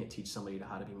motivation. You can't teach somebody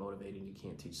how to be motivated. You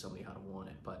can't teach somebody how to want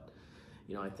it. But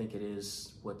I think it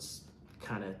is what's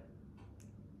kind of,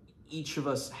 each of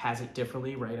us has it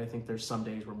differently, right? I think there's some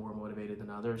days we're more motivated than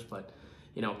others. But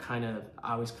I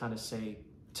always kind of say,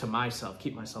 to myself,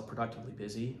 keep myself productively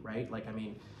busy, right? Like, I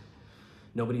mean,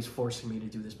 nobody's forcing me to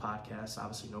do this podcast.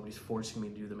 Obviously, nobody's forcing me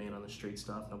to do the man on the street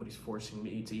stuff. Nobody's forcing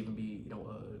me to even be,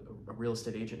 a real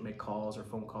estate agent, make calls or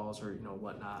phone calls or,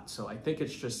 whatnot. So I think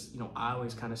it's just, I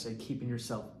always kind of say keeping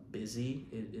yourself busy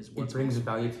is what brings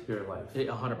value to your life.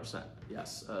 100%.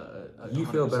 Yes. You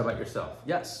feel better about yourself.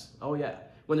 Yes. Oh yeah.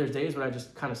 When there's days when I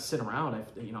just kind of sit around, I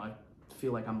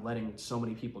feel like I'm letting so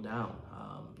many people down.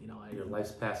 Your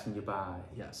life's passing you by.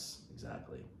 Yes,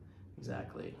 exactly.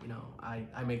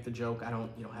 I make the joke. I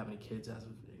don't, have any kids as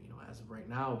of right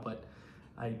now, but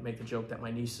I make the joke that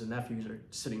my nieces and nephews are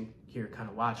sitting here kind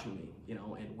of watching me,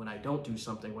 and when I don't do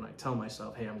something, when I tell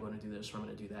myself, hey, I'm going to do this or I'm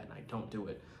going to do that, and I don't do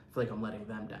it, I feel like I'm letting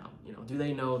them down. Do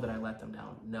they know that I let them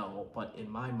down? No, but in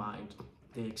my mind,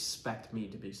 they expect me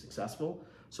to be successful.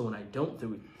 So when I don't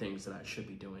do things that I should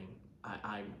be doing,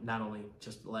 I'm not only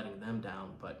just letting them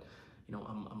down, but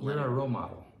I'm You're a role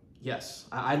model. Yes,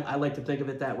 I like to think of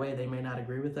it that way. They may not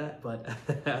agree with that, but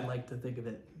I like to think of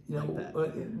it like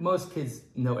that. Most kids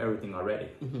know everything already.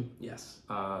 Mm-hmm. Yes.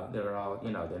 They're all,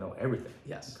 they know everything.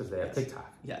 Yes. Because they have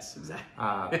TikTok. Yes,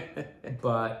 exactly.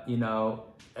 But,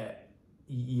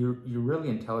 you're really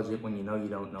intelligent when you know you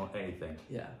don't know anything.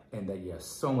 Yeah. And that you have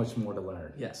so much more to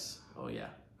learn. Yes. Oh, yeah.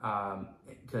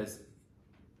 Because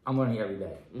I'm learning every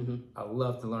day. Mm-hmm. I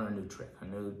love to learn a new trick, a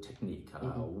new technique,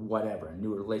 whatever, a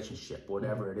new relationship,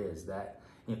 whatever it is. That,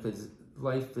 because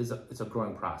life it's a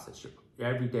growing process.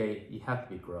 Every day you have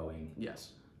to be growing. Yes.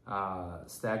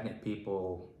 Stagnant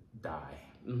people die.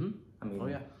 Mm-hmm. I mean, oh,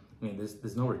 yeah.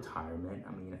 There's no retirement.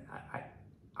 I mean,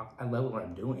 I love what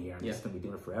I'm doing here. I'm just gonna be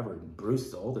doing it forever. Bruce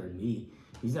is older than me.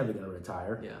 He's never gonna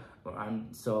retire. Yeah. But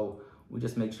we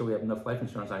just make sure we have enough life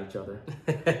insurance on each other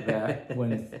that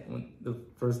when the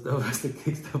first of us that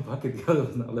kicks the bucket, the other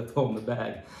one's not left holding the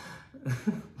bag.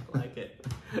 I like it.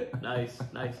 Nice.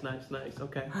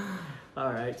 Okay.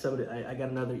 All right. So I got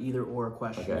another either or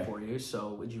question for you. So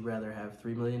would you rather have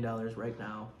 $3 million right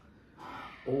now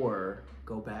or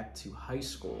go back to high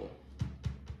school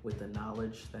with the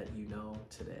knowledge that you know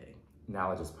today?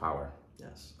 Knowledge is power.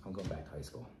 Yes. I'm going back to high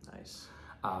school. Nice.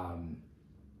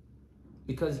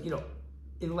 Because,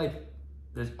 in life,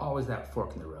 there's always that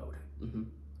fork in the road. Mm-hmm.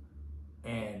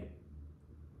 And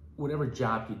whatever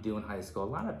job you do in high school, a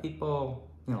lot of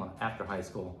people, after high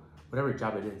school, whatever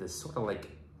job it is, they sort of like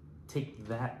take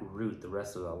that route the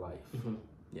rest of their life. Mm-hmm.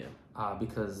 Yeah.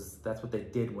 Because that's what they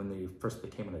did when they first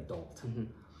became an adult.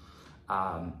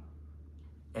 Mm-hmm.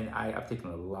 And I've taken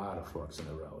a lot of forks in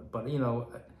the road. But,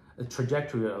 the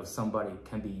trajectory of somebody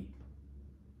can be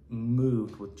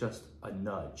moved with just a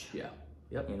nudge. Yeah.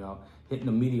 Yep. Hitting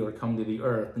a meteor coming to the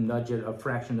earth, nudge it a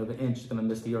fraction of an inch is going to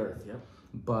miss the earth. Yep.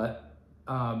 But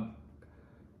knowing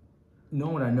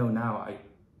what I know now,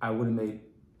 I would have made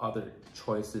other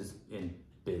choices in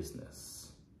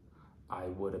business. I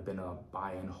would have been a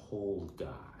buy and hold guy.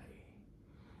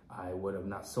 I would have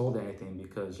not sold anything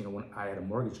because, when I had a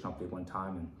mortgage company one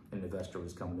time and an investor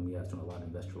was coming to me, I was doing a lot of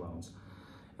investor loans.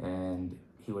 And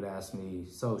he would ask me,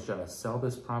 so should I sell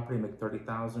this property and make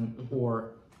 $30,000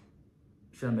 or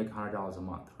should I make $100 a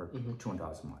month or $200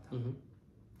 a month? Mm-hmm.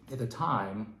 At the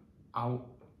time, I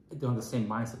don't have the same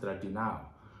mindset that I do now.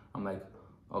 I'm like,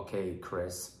 okay,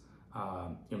 Chris,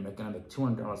 you're gonna make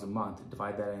 $200 a month.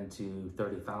 Divide that into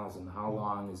 $30,000. How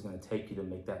long is it gonna take you to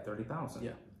make that $30,000?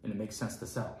 Yeah. And it makes sense to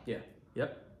sell. Yeah.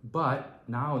 Yep. But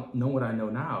now, know what I know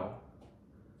now.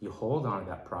 You hold on to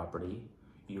that property,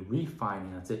 you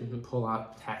refinance it, pull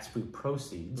out tax-free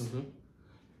proceeds.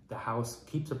 The house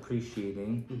keeps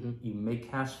appreciating. You make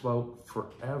cash flow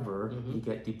forever. You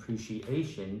get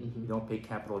depreciation. You don't pay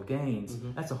capital gains.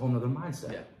 That's a whole nother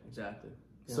mindset. Yeah, exactly.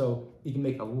 Yeah. So you can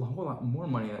make a whole lot more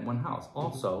money in that one house.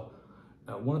 Also,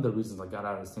 one of the reasons I got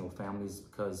out of single family is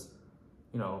because,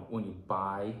 when you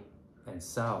buy and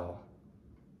sell,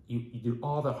 you do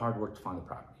all the hard work to find the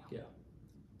property. Yeah.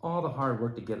 All the hard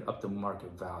work to get it up to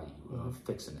market value,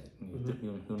 fixing it.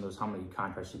 And who knows how many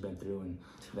contracts you've been through, and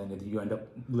then you end up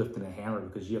lifting a hammer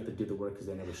because you have to do the work because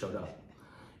they never showed up.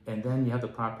 And then you have the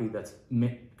property that's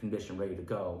mint condition, ready to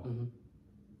go.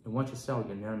 And once you sell,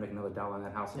 you'll never make another dollar on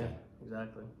that house again.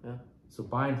 Exactly. Yeah. So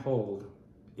buy and hold,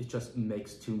 it just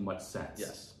makes too much sense.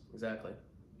 Yes, exactly.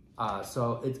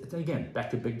 So it's again back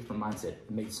to a big different mindset.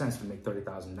 It makes sense to make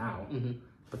 $30,000 now.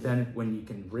 But then when you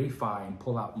can refi and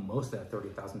pull out most of that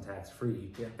 $30,000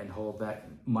 tax-free and hold that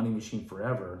money machine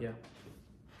forever,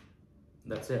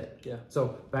 that's it. Yeah.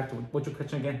 So back to, what's your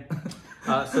question again?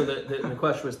 So the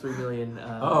question was $3 million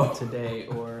today,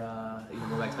 or you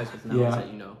go back to high school with knowledge that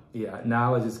you know. Yeah,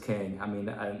 knowledge is king. I mean,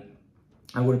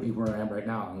 I wouldn't be where I am right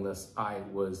now unless I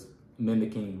was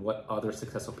mimicking what other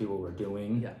successful people were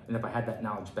doing. Yeah. And if I had that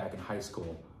knowledge back in high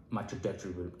school, my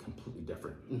trajectory would be completely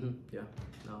different. Yeah,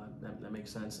 no, that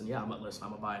makes sense. And yeah, I'm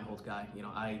a buy and hold guy. You know,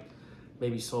 I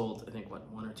maybe sold, I think,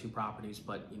 one or two properties,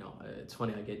 but you know, it's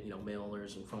funny, I get, you know,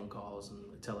 mailers and phone calls, and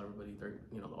I tell everybody they're,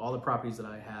 you know, all the properties that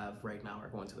I have right now are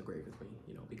going to the grave with me,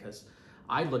 you know, because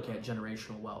I look at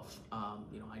generational wealth.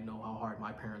 You know, I know how hard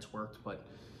my parents worked, but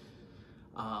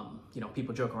you know,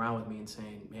 people joke around with me and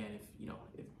saying, man,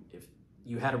 if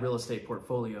you had a real estate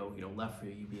portfolio, you know, left for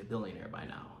you, you'd be a billionaire by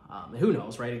now. And who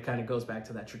knows, right? It kind of goes back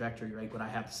to that trajectory, right? But I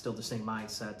have still the same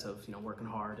mindset of, you know, working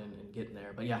hard and getting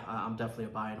there. But yeah, I'm definitely a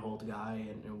buy and hold guy.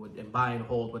 And buy and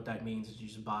hold, what that means is you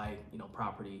just buy, you know,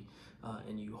 property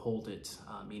and you hold it,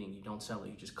 meaning you don't sell it,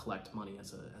 you just collect money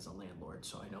as a landlord.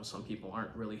 So I know some people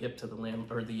aren't really hip to the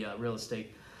real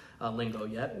estate lingo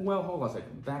yet. Well, hold on a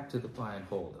second. Back to the buy and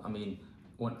hold. I mean,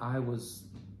 when I was,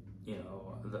 you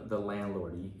know, the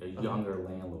landlord, a younger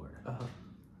landlord,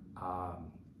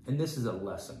 and this is a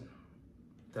lesson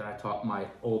that I taught my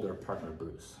older partner,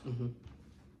 Bruce. He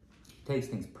takes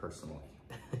things personally.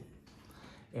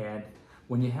 And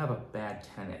when you have a bad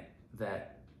tenant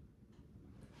that,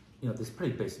 you know, this is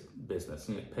pretty basic business.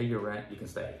 You pay your rent, you can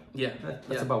stay. Yeah.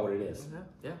 That's about what it is.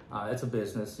 Yeah. It's a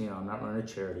business. You know, I'm not running a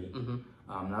charity.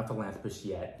 I'm not a philanthropist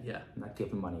yet. Yeah. I'm not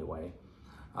giving money away.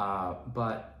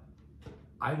 But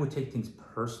I would take things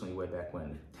personally way back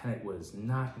when the tenant was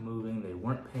not moving, they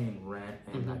weren't paying rent,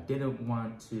 and I didn't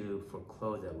want to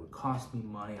foreclose. That would cost me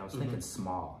money. I was thinking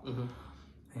small.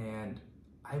 And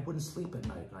I wouldn't sleep at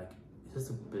night. Like, is this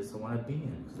a business I want to be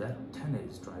in? Because that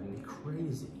tenant is driving me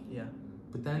crazy. Yeah.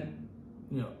 But then,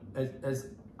 you know, as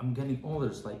I'm getting older,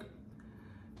 it's like,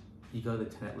 you go to the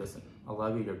tenant, listen, I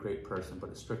love you, you're a great person,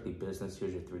 but it's strictly business.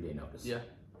 Here's your 3-day notice. Yeah.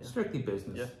 Strictly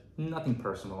business. Yeah. Nothing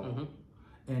personal.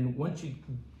 And once you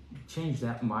change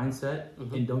that mindset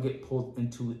and don't get pulled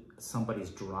into somebody's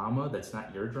drama that's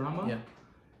not your drama,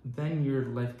 then your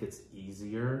life gets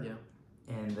easier.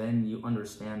 Yeah. And then you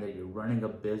understand that you're running a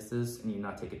business and you're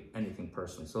not taking anything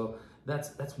personally. So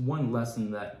that's one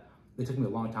lesson that it took me a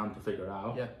long time to figure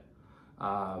out. Yeah.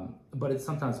 But it's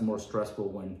sometimes more stressful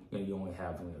when, you know, you only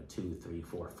have, you know, 2, 3,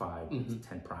 4, 5,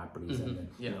 10 properties, and then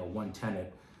you know, one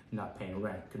tenant not paying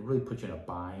rent can really put you in a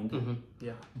bind.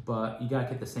 Yeah. But you gotta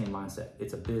get the same mindset.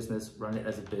 It's a business. Run it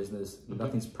as a business.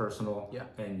 Nothing's personal. Yeah.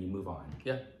 And you move on.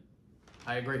 Yeah.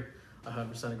 I agree.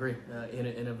 100% agree.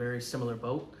 In a very similar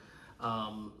boat.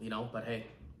 You know, but hey,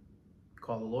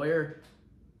 call the lawyer.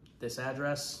 This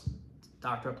address.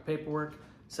 Doctor up the paperwork.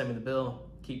 Send me the bill.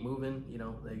 Keep moving. You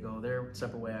know, they go their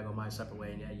separate way. I go my separate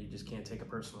way. And yeah, you just can't take it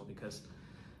personal because,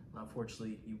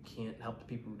 unfortunately, you can't help the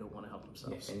people who don't want to help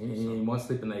themselves. Yeah, and you won't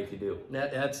sleep at night if you do.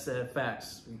 That's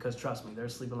facts, because trust me, they're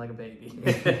sleeping like a baby.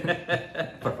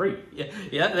 For free.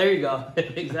 Yeah, there you go.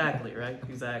 Exactly, right?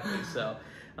 Exactly. So,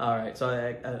 all right. So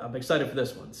I'm excited for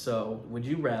this one. So, would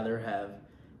you rather have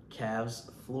Cavs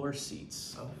floor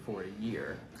seats for a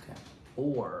year,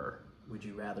 or would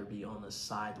you rather be on the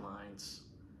sidelines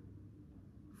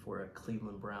for a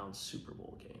Cleveland Browns Super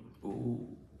Bowl game? Ooh.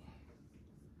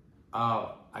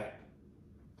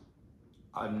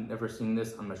 I've never seen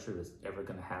this. I'm not sure it's ever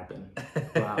going to happen.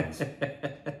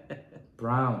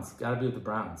 Browns. Got to be with the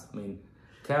Browns. I mean,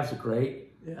 Cavs are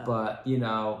great, but, you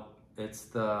know, it's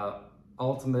the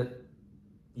ultimate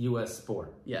U.S.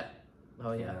 sport. Yeah.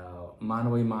 Oh, yeah. You know,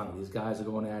 mano a mano. These guys are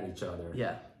going at each other.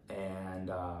 Yeah.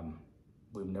 And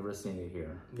we've never seen it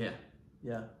here. Yeah.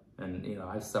 Yeah. And, you know,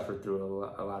 I've suffered through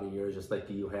a lot of years, just like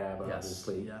you have,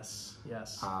 obviously. Yes.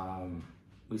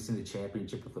 We've seen the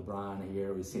championship with LeBron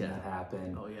here. We've seen that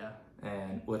happen. Oh, yeah.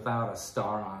 And without a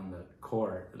star on the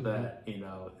court that, you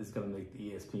know, is going to make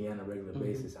the ESPN on a regular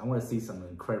basis, I want to see some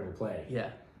incredible play. Yeah.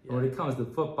 But when it comes to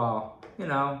football, you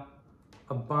know,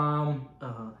 a bomb,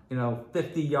 you know,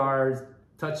 50 yards,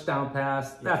 touchdown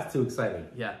pass, that's too exciting.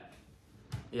 Yeah.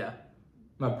 Yeah.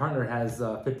 My partner has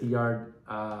 50-yard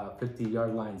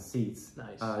line seats.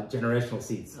 Nice. Generational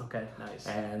seats. Okay, nice.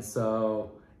 And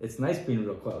so it's nice being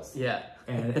real close. Yeah.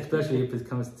 And especially if it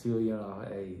comes to, you know,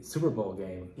 a Super Bowl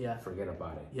game, forget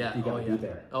about it. Yeah. You gotta be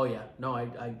there. Oh yeah. No,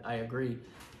 I agree.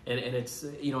 And it's,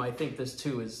 you know, I think this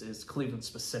too is Cleveland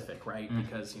specific, right?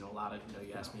 Because, you know, a lot of, you know,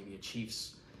 you ask maybe a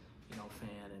Chiefs, you know, fan,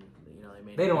 and you know,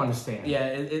 they don't understand. Yeah,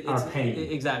 it's pain.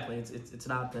 Exactly. It's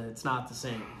not the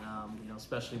same. You know,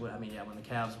 especially when when the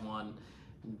Cavs won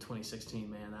in 2016,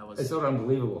 man, that was, it's so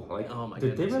unbelievable. Like, oh my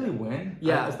did goodness, they really win?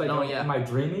 Yeah. It's like, am I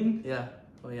dreaming? Yeah.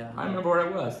 Oh yeah. I remember where I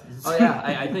was. Oh yeah.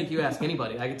 I think you ask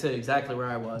anybody, I can tell you exactly where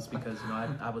I was, because, you know,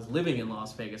 I was living in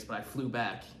Las Vegas, but I flew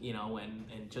back, you know, and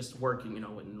just working, you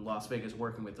know, in Las Vegas,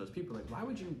 working with those people. Like, why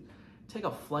would you take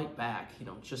a flight back, you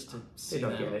know, just to see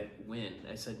them win.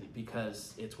 I said,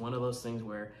 because it's one of those things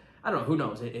where, I don't know, who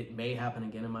knows, it may happen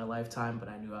again in my lifetime, but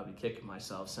I knew I'd be kicking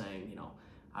myself saying, you know,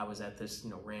 I was at this, you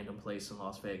know, random place in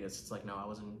Las Vegas. It's like, no, I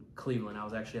was in Cleveland. I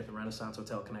was actually at the Renaissance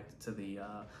Hotel connected to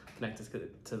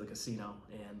the casino.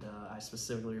 And I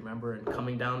specifically remember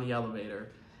coming down the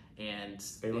elevator, and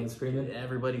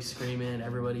everybody screaming,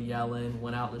 everybody yelling,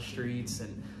 went out in the streets,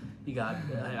 and you got,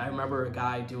 I remember a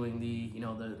guy doing the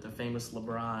famous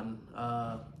LeBron,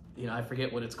 you know, I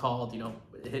forget what it's called, you know,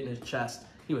 hitting his chest.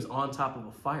 He was on top of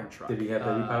a fire truck. Did he have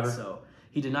baby powder? So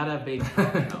he did not have baby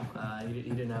powder, no. He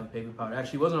didn't have baby powder.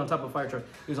 Actually, he wasn't on top of a fire truck.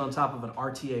 He was on top of an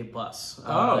RTA bus.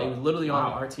 He was literally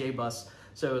on an RTA bus.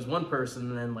 So it was one person,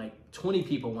 and then like 20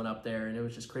 people went up there, and it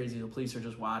was just crazy. The police are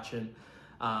just watching.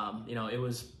 You know, it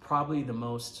was probably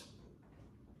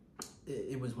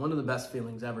it was one of the best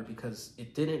feelings ever, because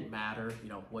it didn't matter, you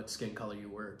know, what skin color you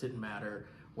were. It didn't matter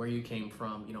where you came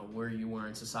from, you know, where you were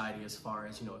in society, as far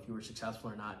as, you know, if you were successful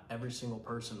or not. Every single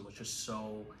person was just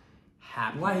so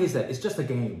happy. Why is that? It's just a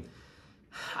game.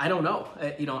 I don't know.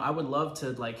 You know, I would love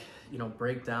to, like, you know,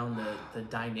 break down the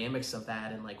dynamics of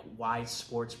that, and like why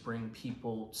sports bring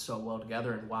people so well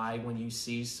together, and why when you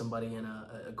see somebody in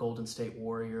a Golden State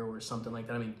Warrior or something like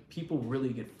that, I mean, people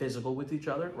really get physical with each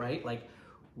other, right? Like,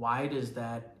 why does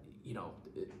that, you know,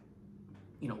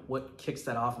 what kicks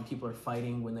that off, and people are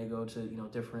fighting when they go to, you know,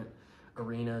 different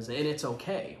arenas, and it's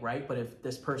okay, right? But if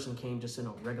this person came just in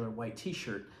a regular white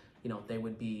t-shirt, you know, they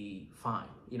would be fine.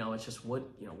 You know, it's just what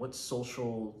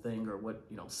social thing, or what,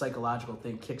 you know, psychological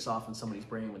thing kicks off in somebody's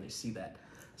brain when they see that.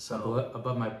 So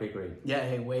above my pay grade. Yeah,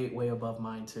 hey, way above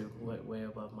mine too. Way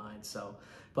above mine. So,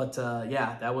 but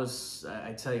yeah, that was,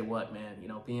 I tell you what, man, you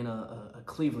know, being a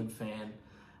Cleveland fan,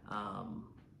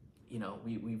 you know,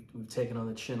 we've taken on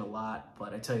the chin a lot,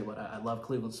 but I tell you what, I love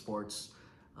Cleveland sports.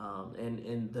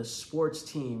 And the sports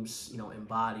teams, you know,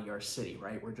 embody our city,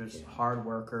 right? We're just hard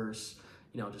workers,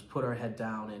 you know, just put our head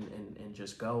down and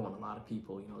just go. And a lot of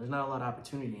people, you know, there's not a lot of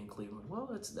opportunity in Cleveland. Well,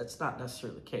 that's not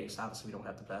necessarily the case. Obviously, we don't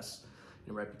have the best,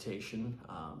 you know, reputation,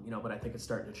 you know, but I think it's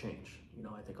starting to change. You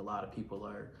know, I think a lot of people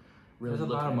are really There's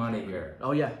a lot of money here.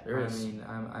 Oh yeah, there is. I mean,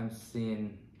 I'm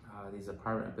seeing these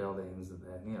apartment buildings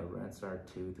that, you know, rents are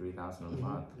 $2,000-3,000 a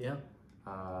month. Yeah.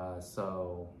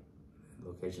 So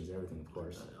location's everything, of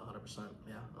course. 100%.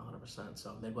 Yeah, 100%.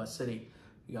 So Midwest City,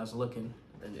 you guys are looking,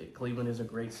 and Cleveland is a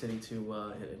great city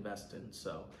to invest in.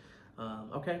 So,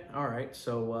 okay, all right.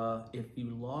 So if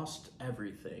you lost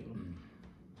everything,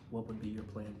 what would be your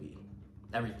plan B?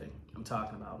 Everything. I'm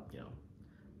talking about, you know,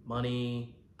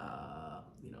 money,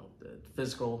 you know, the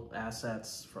physical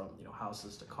assets, from, you know,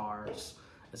 houses to cars.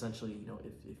 Essentially, you know,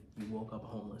 if you woke up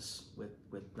homeless with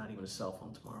not even a cell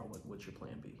phone tomorrow, what's your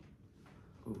plan B?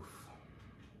 Oof.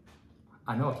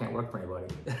 I know I can't work for anybody.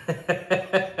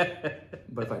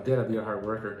 But if I did, I'd be a hard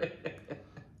worker.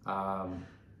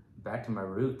 Back to my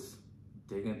roots,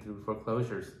 digging through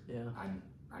foreclosures. Yeah.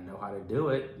 I know how to do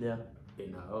it. Yeah.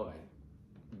 You know,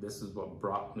 this is what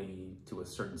brought me to a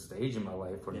certain stage in my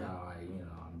life where now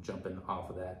I'm jumping off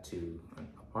of that to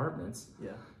apartments.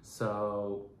 Yeah.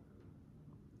 So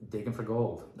digging for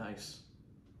gold. Nice.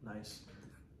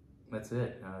 That's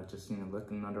it. Just, you know,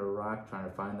 looking under a rock, trying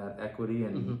to find that equity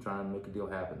and trying to make a deal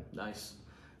happen. Nice.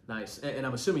 And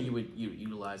I'm assuming you would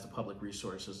utilize the public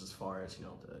resources, as far as, you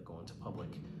know, going to public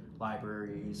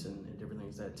libraries and different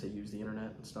things to use the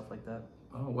internet and stuff like that.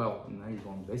 Oh, well, now you're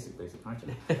going basic, aren't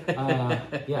you?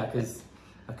 Yeah, because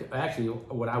actually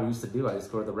what I used to do, I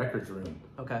just go to the records room.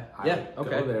 Okay.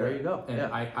 Go there you go. And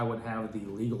I would have the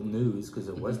legal news, because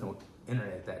there was no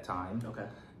internet at that time. Okay.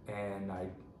 And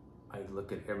I'd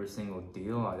look at every single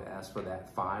deal. I'd ask for that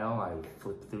file. I'd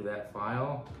flip through that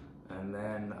file. And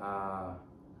then,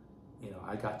 you know,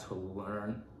 I got to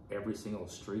learn every single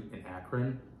street in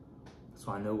Akron.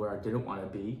 So I know where I didn't want to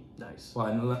be. Nice.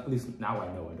 Well, at least now I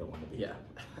know I don't want to be. Yeah.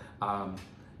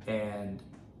 And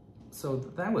so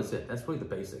that was it. That's really the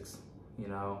basics, you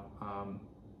know.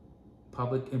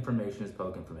 Public information is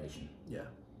public information. Yeah.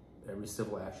 Every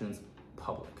civil action is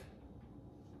public.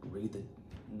 Read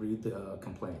the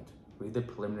complaint. Read the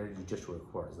preliminary judicial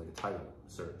report. It's like a title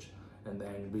search. And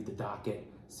then read the docket,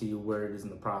 see where it is in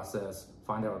the process,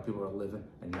 find out where people are living,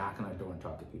 and knocking on the door and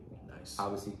talk to people. Nice.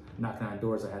 Obviously, knocking on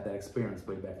doors, I had that experience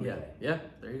way back in the day. Yeah,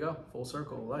 there you go. Full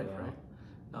circle of life, right?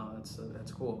 No,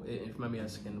 that's cool. If you mind me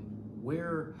asking,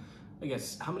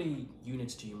 how many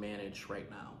units do you manage right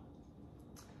now?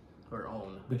 Or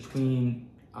own? Between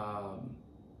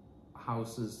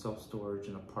houses, self-storage,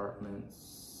 and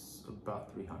apartments,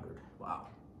 about 300. Wow.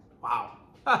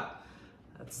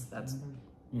 That's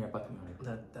Yeah, about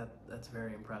 300. That's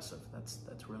very impressive. That's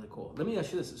really cool. Let me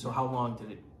ask you this. So how long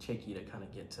did it take you to kind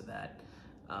of get to that?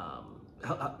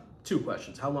 Two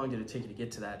questions. How long did it take you to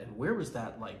get to that? And where was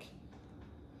that, like,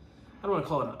 I don't want to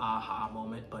call it an aha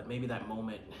moment, but maybe that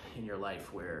moment in your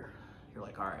life where you're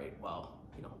like, all right, well,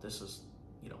 this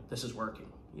is working.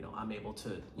 I'm able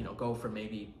to, go from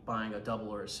maybe buying a double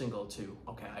or a single to,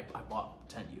 okay, I bought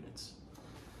 10 units.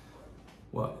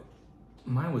 Well,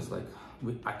 mine was like,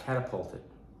 I catapulted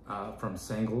from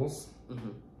singles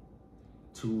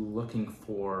to looking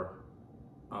for,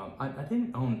 I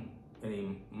didn't own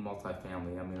any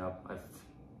multifamily. I mean, I've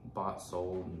bought,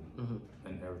 sold,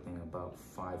 and everything, about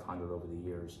 500 over the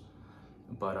years.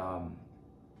 But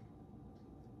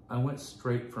I went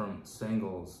straight from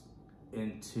singles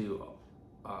into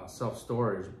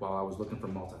self-storage while I was looking for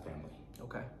multifamily.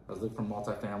 Okay. I was looking for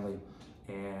multifamily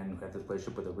and had this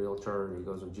relationship with a realtor. He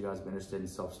goes, would you guys be interested in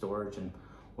self-storage? And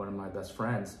one of my best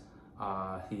friends,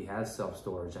 he has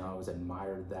self-storage, and I always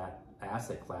admired that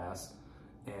asset class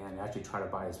and actually tried to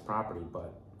buy his property,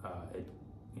 but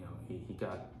he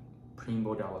got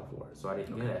primo dollar for it, so I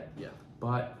didn't get it. Yeah.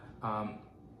 But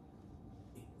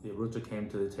the realtor came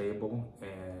to the table,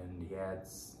 and he had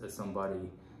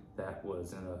somebody that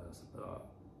was in a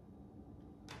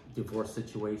divorce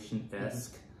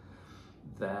situation-esque,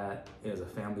 that is a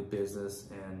family business,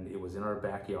 and it was in our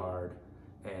backyard,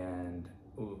 and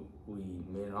we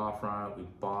made an offer on it, we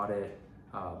bought it,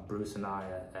 Bruce and I,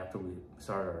 after we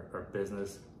started our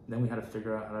business. Then we had to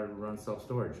figure out how to run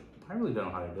self-storage. I really don't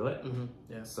know how to do it.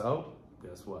 Yeah. So,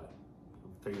 guess what?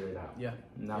 We figured it out. Yeah.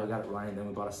 Now we got it running, then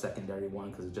we bought a secondary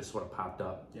one because it just sort of popped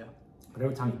up. Yeah. But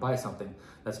every time you buy something,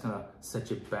 that's gonna set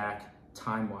you back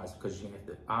time-wise, because you have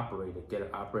to operate it, get it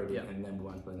operated, and then move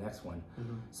on to the next one.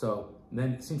 So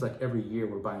then it seems like every year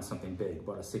we're buying something big.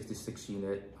 Bought a 66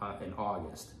 unit in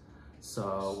August.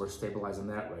 So we're stabilizing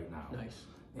that right now. Nice.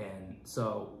 And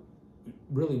so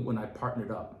really when I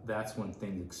partnered up, that's when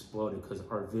things exploded, because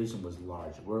our vision was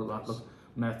large.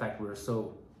 Matter of fact, we were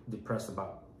so depressed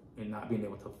about not being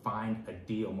able to find a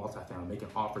deal, multifamily, making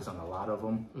offers on a lot of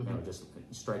them, just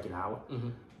striking out,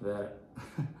 that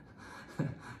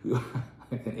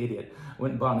like an idiot,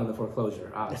 went and bought another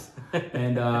foreclosure house.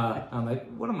 And I'm like,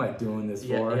 what am I doing this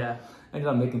for? Yeah. I ended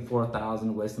up making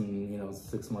 $4,000, wasting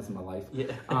 6 months of my life.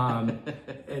 Yeah.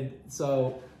 And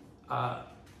so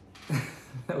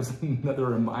that was another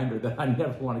reminder that I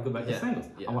never want to go back to singles.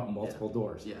 I want multiple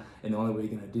doors. Yeah. And the only way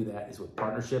you're going to do that is with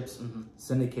partnerships,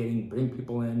 syndicating, bring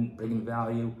people in, bringing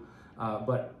value.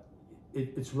 But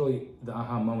it's really, the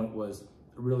aha moment was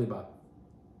really about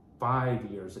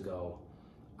 5 years ago,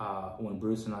 when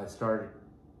Bruce and I started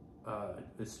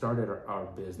our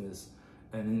business,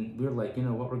 and we were like, you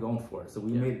know what, we're going for it. So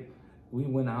we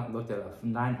went out and looked at a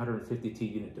 952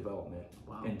 unit development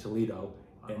in Toledo,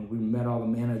 and we met all the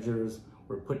managers.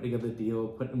 We're putting together the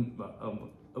deal.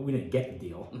 We didn't get the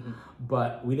deal,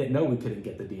 but we didn't know we couldn't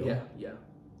get the deal.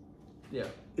 Yeah.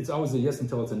 It's always a yes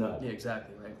until it's a no. Yeah,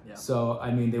 exactly, right. Yeah. So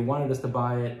I mean, they wanted us to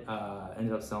buy it.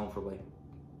 Ended up selling for like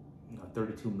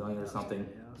 32 million or something.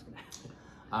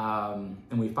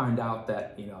 And we find out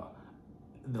that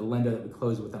the lender that we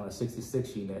closed with on a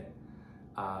 66 unit,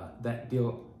 that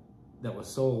deal that was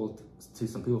sold to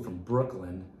some people from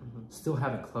Brooklyn, still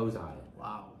haven't closed on it.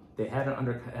 Wow. They have it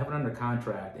under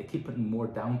contract. They keep putting more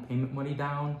down payment money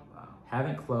down. Wow.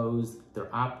 Haven't closed.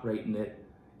 They're operating it,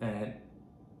 and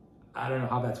I don't know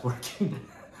how that's working.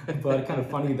 But it's kind of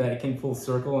funny that it came full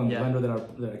circle, and the lender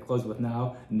that I closed with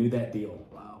now knew that deal.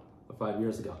 Wow. 5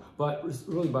 years ago. But it's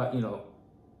really about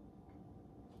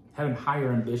having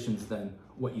higher ambitions than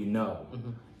what you know,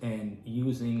 and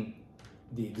using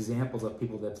the examples of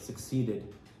people that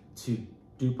succeeded to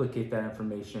duplicate that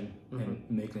information and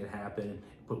making it happen.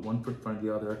 Put one foot in front of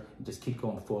the other, and just keep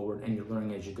going forward, and you're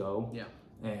learning as you go. Yeah.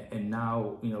 And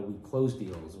now we've closed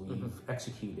deals, we've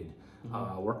executed,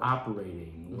 we're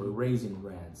operating, we're raising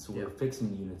rents, we're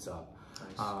fixing units up.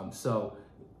 Nice. So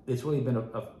it's really been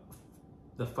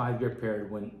the 5-year period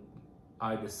when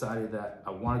I decided that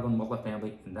I want to go into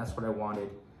multifamily, and that's what I wanted.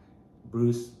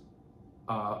 Bruce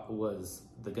was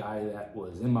the guy that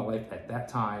was in my life at that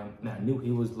time, and I knew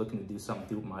he was looking to do something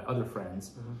through my other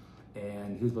friends,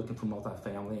 and he was looking for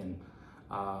multifamily, and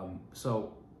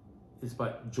so it's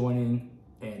about joining,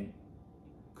 and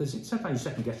because sometimes you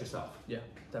second guess yourself. Yeah,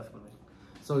 definitely.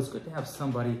 So it's good to have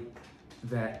somebody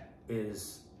that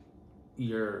is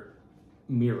your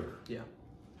mirror. Yeah.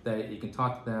 That you can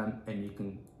talk to them, and you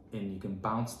can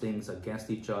bounce things against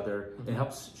each other. It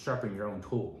helps sharpen your own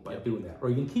tool by doing that. Or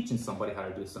even teaching somebody how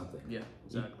to do something. Yeah,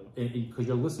 exactly. Because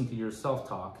you're listening to your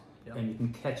self-talk, Yep. And you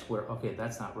can catch where, okay,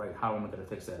 that's not right. How am I going to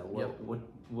fix that?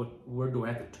 Where do I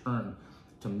have to turn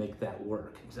to make that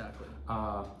work? Exactly.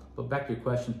 But back to your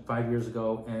question, 5 years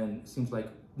ago, and it seems like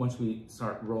once we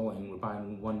start rolling, we're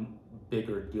buying one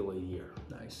bigger deal a year.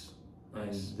 Nice.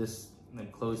 And this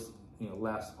closed,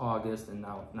 last August, and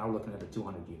now we're looking at a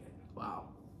 200 unit. Wow.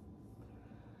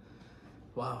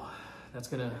 Wow. That's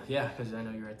gonna, because I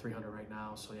know you're at 300 right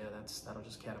now, so that'll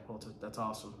just catapult it. That's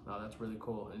awesome. No, that's really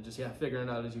cool. And just figuring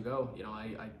it out as you go.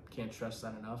 I can't stress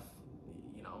that enough.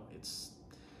 It's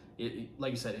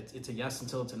like you said, it's a yes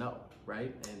until it's a no,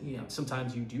 right? And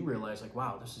sometimes you do realize, like,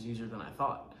 wow, this is easier than I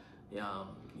thought.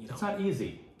 It's not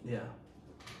easy. Yeah.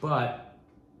 But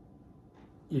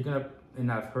you're gonna, and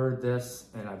I've heard this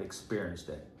and I've experienced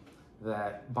it,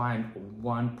 that buying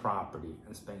one property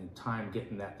and spending time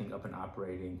getting that thing up and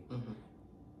operating,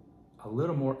 a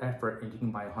little more effort, and you can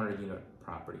buy a 100-unit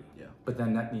property. Yeah. But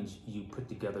then that means you put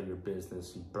together your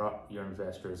business, you brought your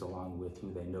investors along with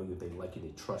you, they know you, they like you, they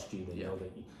trust you, they know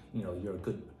that you're a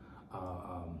good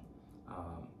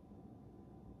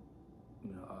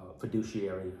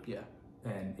fiduciary. Yeah.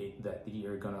 And that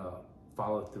you're gonna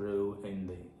follow through, and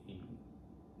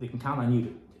they can count on you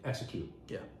to execute.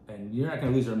 Yeah. And you're not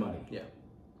gonna lose their money. Yeah.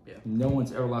 Yeah. No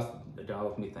one's ever lost a dollar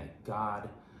with me, thank God.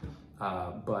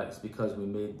 But it's because we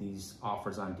made these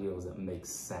offers on deals that make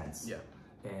sense. Yeah.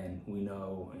 And we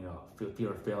know,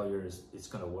 fear of failure it's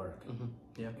gonna work.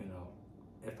 Yeah.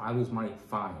 If I lose money,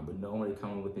 fine, but nobody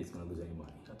coming with me is gonna lose any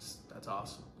money. That's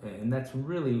awesome. And that's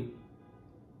really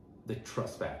the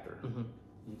trust factor.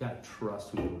 You gotta trust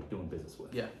who you're doing business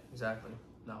with. Yeah, exactly.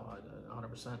 No,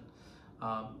 100%.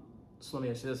 So let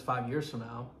me ask you this: 5 years from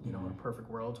now, in a perfect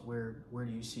world, where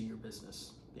do you see your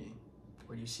business being?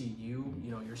 Where do you see you,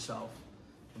 yourself,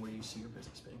 and where do you see your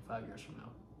business being 5 years from now?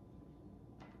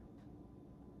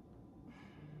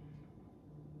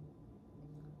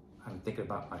 I'm thinking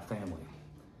about my family,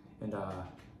 and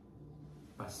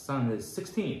my son is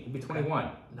 16. He'll be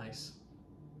 21. Nice.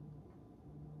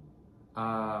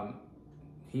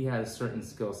 He has certain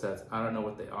skill sets. I don't know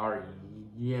what they are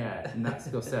yet. Not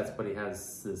skill sets, but he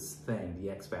has this thing, the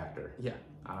X factor. Yeah.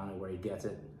 I don't know where he gets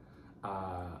it,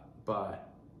 but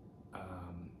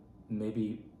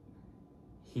maybe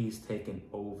he's taken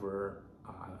over.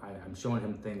 I'm showing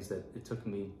him things that it took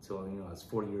me till I was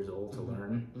 40 years old to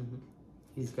learn.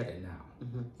 He's got it now.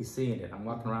 He's seeing it. I'm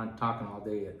walking around talking all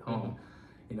day at home.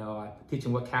 I'm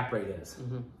teaching what cap rate is.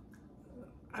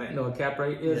 I didn't know what cap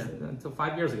rate is until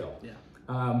 5 years ago. Yeah.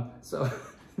 So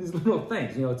these little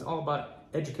things, it's all about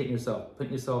educating yourself,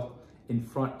 putting yourself in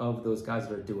front of those guys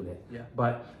that are doing it. Yeah.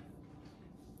 But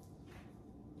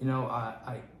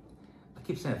I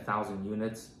keep saying 1,000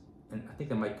 units, and I think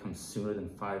that might come sooner than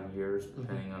 5 years,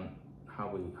 depending on how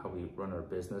we run our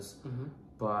business.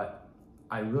 But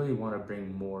I really want to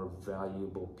bring more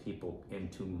valuable people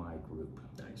into my group.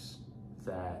 Nice.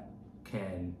 That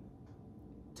can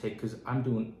take, because I'm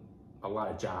doing a lot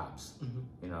of jobs,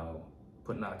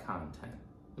 putting out content,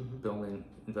 building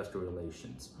investor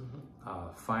relations,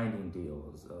 finding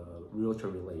deals, realtor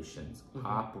relations,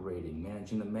 operating,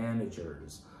 managing the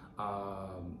managers,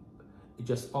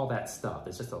 just all that stuff.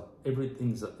 It's just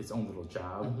everything's its own little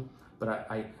job. But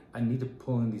I need to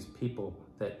pull in these people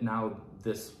that now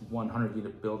this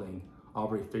 100-unit building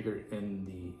already figured in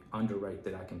the underwrite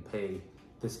that I can pay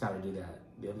this guy to do that,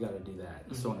 the other guy to do that,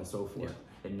 and so on and so forth.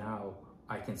 Yeah. And now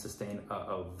I can sustain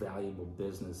a valuable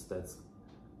business that's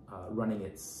running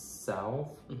itself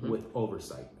with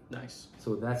oversight. Nice.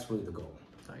 So that's really the goal.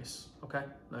 Nice. Okay.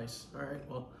 Nice. All right.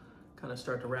 Well, kind of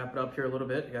start to wrap it up here a little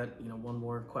bit. I got one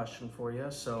more question for you.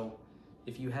 So,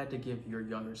 if you had to give your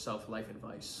younger self life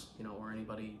advice, or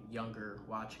anybody younger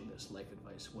watching this life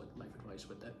advice, what life advice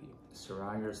would that be?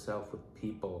 Surround yourself with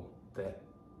people that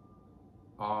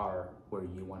are where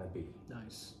you want to be.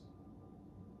 Nice.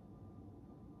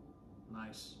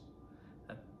 Nice.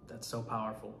 That's so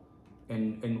powerful.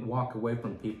 And walk away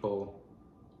from people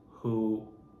who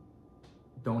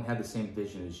don't have the same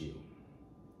vision as you.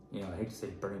 I hate to say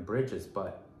burning bridges,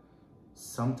 but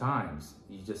sometimes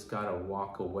you just gotta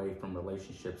walk away from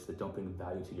relationships that don't bring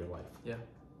value to your life. Yeah.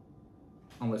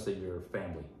 Unless they're your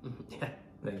family. Yeah.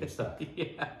 Then you're stuck.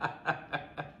 Yeah.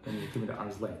 And you're giving to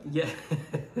arm's length. Yeah.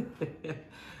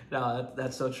 No,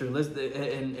 that's so true. Listen,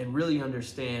 and really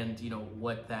understand,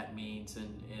 what that means,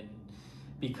 and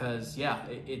because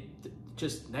it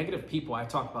just negative people. I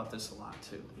talk about this a lot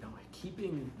too.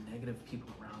 Keeping negative people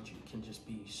around you can just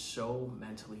be so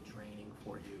mentally draining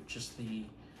for you. Just the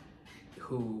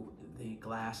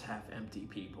glass half empty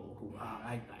people who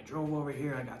I drove over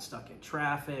here, I got stuck in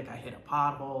traffic, I hit a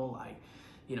pothole,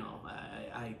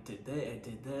 I did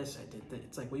this, I did this.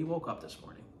 It's like, well, you woke up this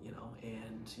morning,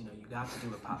 and, you got to do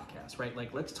a podcast, right?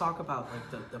 Like, let's talk about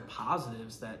like the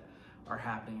positives that are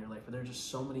happening in your life, but there are just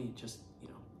so many just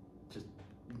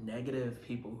negative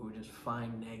people who just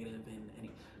find negative in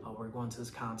any, oh, we're going to this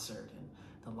concert and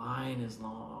the line is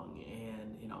long and,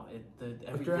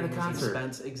 everything is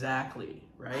expensive. Exactly,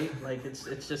 right? Like,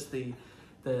 it's just the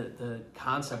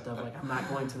concept of like, I'm not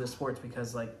going to the sports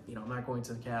because like, I'm not going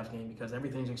to the Cavs game because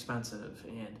everything's expensive.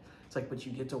 And it's like, but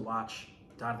you get to watch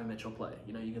Donovan Mitchell play,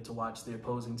 you get to watch the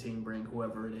opposing team bring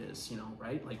whoever it is,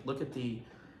 right? Like, look at the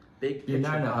big picture. You're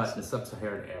not in a hut in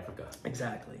sub-Saharan Africa.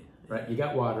 Exactly. Right? You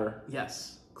got water.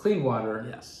 Yes. Clean water.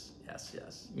 Yes.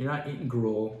 You're not eating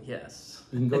gruel. Yes.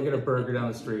 You can go get a burger down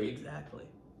the street. Exactly.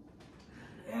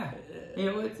 Yeah.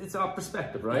 It's all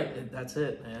perspective, right? Yeah, that's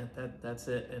it, man. That's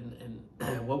it.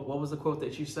 And what was the quote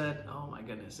that you said? Oh my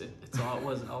goodness. It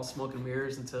was all smoke and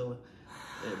mirrors until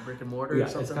brick and mortar or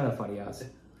something? It's kind of funny.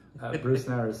 Bruce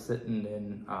and I were sitting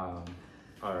in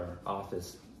our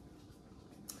office.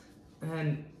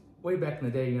 And way back in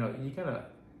the day, you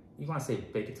want to say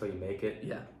fake it till you make it.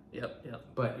 Yeah. Yep.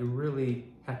 But you really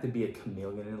have to be a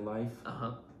chameleon in life.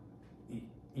 Uh-huh.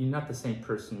 You're not the same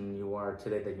person you are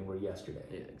today that you were yesterday.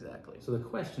 Yeah, exactly. So the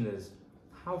question is,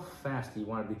 how fast do you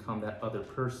want to become that other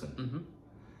person?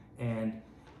 Mm-hmm. And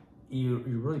you're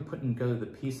really putting together the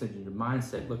pieces in your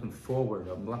mindset, looking forward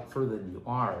a lot further than you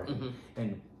are. Mm-hmm.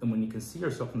 And when you can see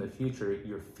yourself in the future,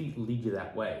 your feet lead you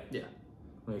that way. Yeah.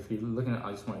 I mean, if you're looking at,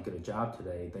 I just want to get a job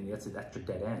today, then that's your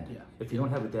dead end. Yeah. If you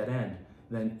don't have a dead end,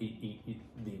 then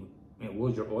the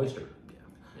world's your oyster.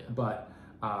 Yeah. But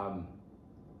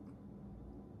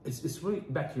it's really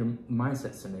back to your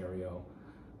mindset scenario.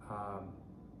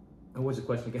 What was the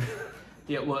question again?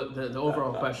 Yeah. Well, the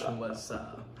overall question was,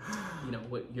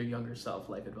 what your younger self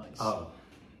life advice. Oh,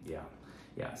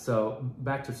 yeah. So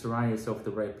back to surrounding yourself with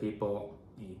the right people.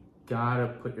 You gotta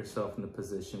put yourself in the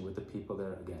position with the people that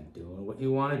are, again, doing what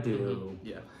you want to do. Mm-hmm.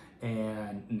 Yeah.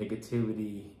 And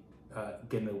negativity.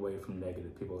 Getting away from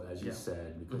negative people, as you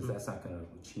said, because that's not going to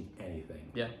achieve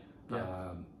anything. Yeah.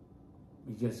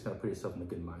 You just got to put yourself in a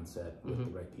good mindset with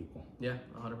the right people. Yeah,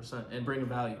 100%. And bring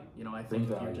value. I think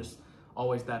if you're just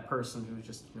always that person who's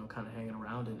just, kind of hanging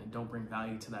around and don't bring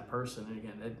value to that person. And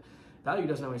again, value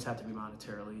doesn't always have to be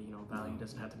monetarily. Value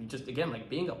doesn't have to be just, again, like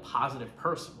being a positive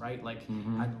person, right? Like,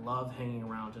 I love hanging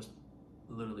around just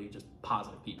literally just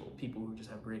positive people who just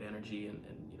have great energy. And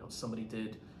somebody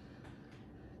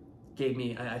gave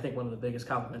me, I think one of the biggest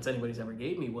compliments anybody's ever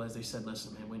gave me was, they said,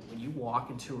 listen, man, when you walk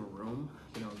into a room,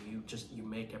 you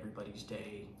make everybody's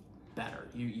day better.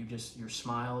 Your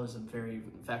smile is very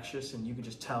infectious, and you can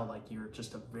just tell like you're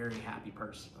just a very happy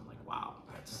person. I'm like, wow.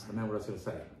 I remember what I was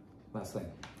going to say. Last thing.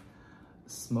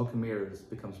 Smoke and mirrors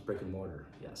becomes brick and mortar.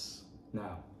 Yes.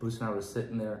 Now, Bruce and I were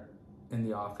sitting there in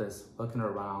the office looking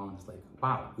around. It's like,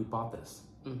 wow, we bought this.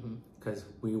 Because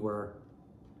we were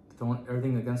throwing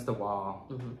everything against the wall.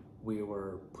 We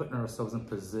were putting ourselves in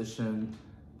position.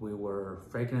 We were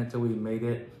faking it until we made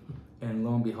it. And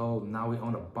lo and behold, now we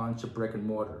own a bunch of brick and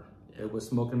mortar. Yeah. It was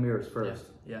smoke and mirrors first.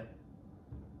 Yeah.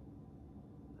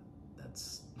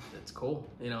 That's cool.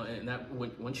 And that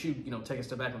once you, take a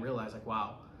step back and realize like,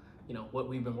 wow, what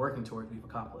we've been working towards, we've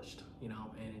accomplished, and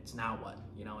it's now what,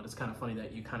 and it's kind of funny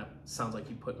that you kind of, sounds like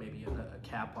you put maybe a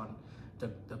cap on the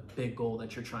big goal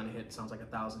that you're trying to hit. Sounds like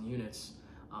 1,000 units.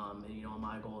 And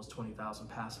my goal is 20,000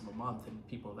 passive a month, and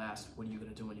people have asked, what are you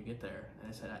going to do when you get there? And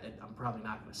I said, I'm probably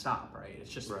not going to stop, right? It's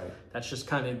just, that's just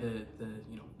kind of the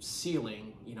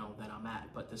ceiling, that I'm at,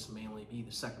 but this may only be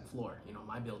the second floor.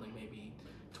 My building may be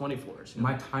 20 floors.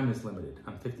 My time is limited.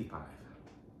 I'm 55.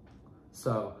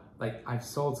 So like, I've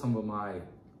sold some of my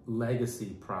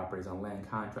legacy properties on land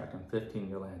contract and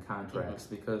 15-year land contracts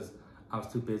because I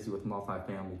was too busy with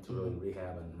multifamily to really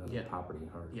rehab another property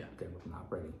or get up and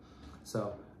operating.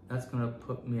 So that's going to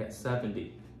put me at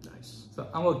 70. Nice. So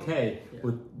I'm okay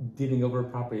with deeding over a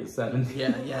property at 70.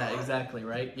 Yeah, exactly,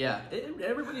 right? Yeah.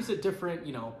 Everybody's at different,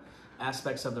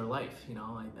 aspects of their life.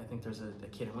 I think there's a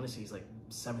kid, I want to say he's like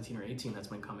 17 or 18 that's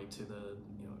been coming to the,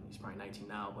 he's probably 19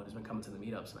 now, but has been coming to the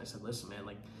meetups. And I said, listen, man,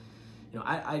 like,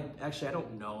 I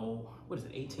don't know, what is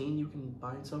it, 18 you can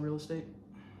buy and sell real estate,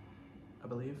 I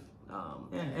believe.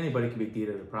 Anybody can be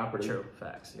deeded a property. True,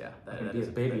 facts. Yeah, that is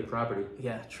a baby a property.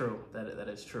 Yeah, true. That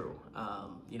is true.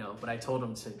 But I told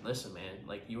him to listen, man.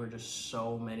 Like, you were just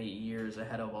so many years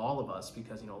ahead of all of us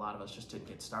because a lot of us just didn't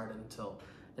get started until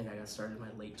I think I got started in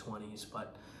my late 20s.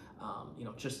 But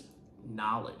just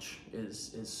knowledge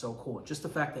is so cool. Just the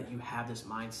fact that you have this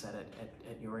mindset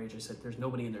at your age. I said, there's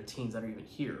nobody in their teens that are even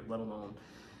here, let alone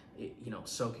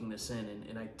soaking this in.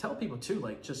 And I tell people too,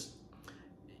 like, just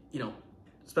you know,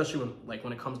 especially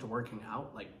when it comes to working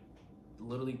out, like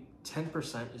literally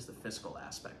 10% is the physical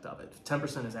aspect of it.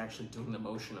 10% is actually doing the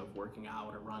motion of working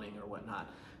out or running or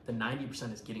whatnot. The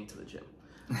 90% is getting to the gym.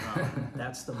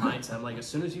 That's the mindset. I'm like, as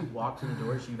soon as you walk through the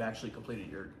doors, you've actually completed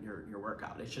your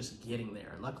workout. It's just getting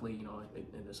there. And luckily, you know,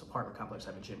 in this apartment complex,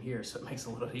 I have a gym here, so it makes it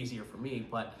a little easier for me.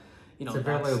 But you know, it's a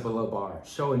very below bar.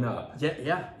 Showing up,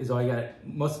 yeah, is all you got.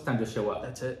 Most of the time, just show up.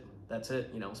 That's it.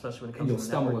 You know, especially when it comes and to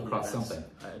stumble networking across events. something.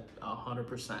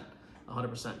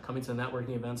 100%. Coming to the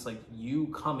networking events, like you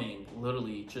coming,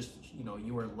 literally, just you know,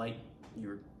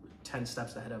 you're 10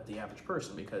 steps ahead of the average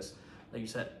person because, like you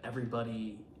said,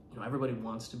 everybody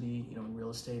wants to be, you know, in real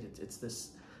estate. It's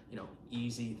this, you know,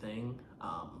 easy thing,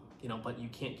 you know, but you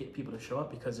can't get people to show up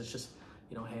because it's just,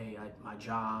 you know, hey, my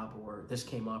job, or this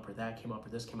came up, or that came up, or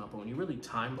this came up. But when you really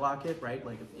time block it, right?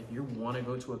 Like if you want to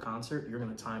go to a concert, you're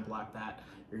going to time block that.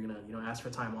 You're going to, you know, ask for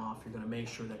time off. You're going to make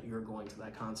sure that you're going to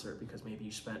that concert because maybe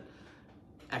you spent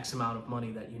X amount of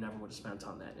money that you never would have spent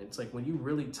on that. And it's like when you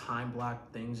really time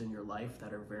block things in your life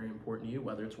that are very important to you,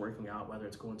 whether it's working out, whether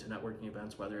it's going to networking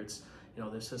events, whether it's, you know,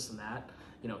 this and that,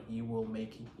 you know, you will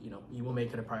make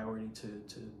it a priority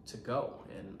to go.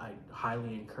 And I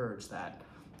highly encourage that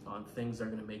on things that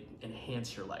are going to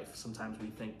enhance your life. Sometimes we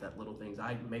think that little things.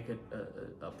 I make it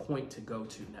a point to go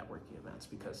to networking events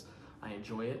because I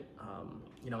enjoy it,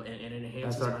 you know, and it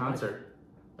enhances. That's our concert. Life.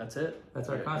 That's it. That's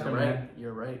our concert, you're right. man.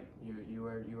 You're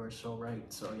right. You are so right.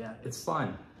 So yeah, it's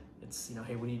fun. It's, you know,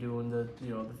 hey, what are you doing the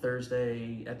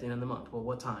Thursday at the end of the month? Well,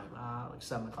 what time? Like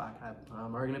 7 o'clock.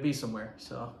 I'm already gonna be somewhere.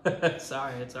 So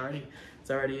sorry, it's already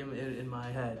in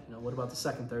my head. You know, what about the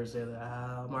second Thursday?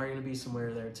 I'm already gonna be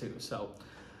somewhere there too. So,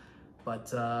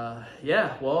 but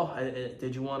yeah. Well,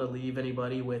 did you want to leave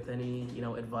anybody with any, you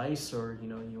know, advice, or you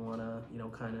know, you want to, you know,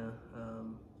 kind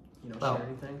of share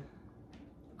anything?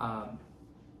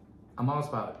 I'm always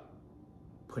about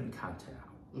putting content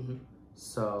out. Mm-hmm.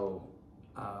 So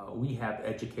we have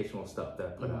educational stuff that I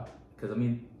put out. Because, I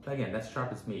mean, again, that's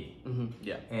sharp as me. Mm-hmm.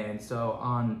 Yeah. And so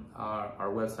on our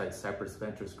website, Cypress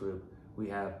Ventures Group, we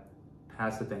have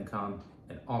passive income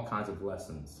and all kinds of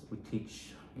lessons. We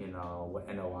teach, you know,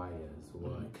 what NOI is,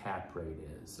 what cap rate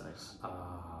is. Nice.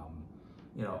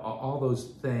 You know, all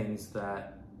those things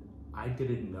that I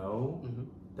didn't know.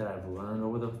 That I've learned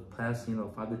over the past, you know,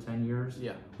 5 to 10 years.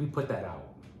 Yeah. We put that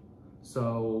out.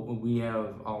 So we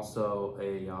have also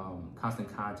a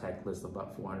constant contact list of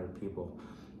about 400 people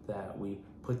that we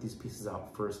put these pieces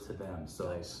out first to them,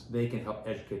 so nice. They can help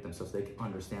educate themselves. They can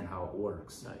understand how it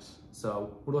works. Nice.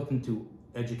 So we're looking to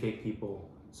educate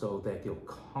people so they feel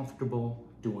comfortable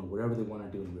doing whatever they want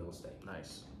to do in real estate.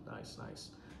 Nice.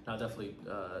 Now definitely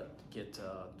get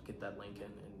that link in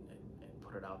and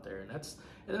put it out there, and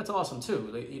that's awesome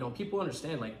too. You know, people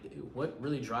understand like what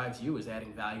really drives you is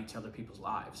adding value to other people's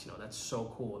lives. You know, that's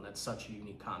so cool, and that's such a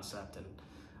unique concept, and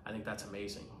I think that's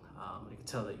amazing. You can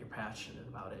tell that you're passionate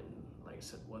about it, and like I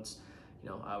said, once, you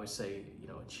know, I always say, you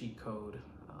know, a cheat code.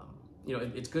 You know,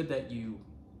 it's good that you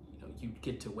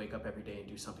get to wake up every day and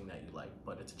do something that you like,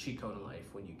 but it's a cheat code in life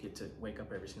when you get to wake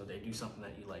up every single day, do something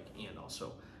that you like, and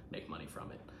also make money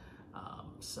from it.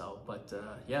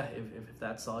 Yeah, if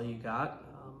that's all you got,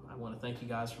 I want to thank you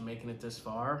guys for making it this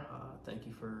far. Thank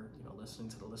you for, you know, listening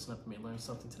to the Listen Up and Me Learn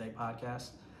Something Today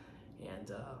podcast,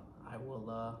 and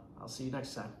I'll see you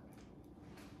next time.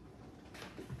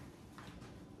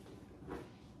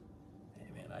 Hey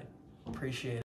man, I appreciate it.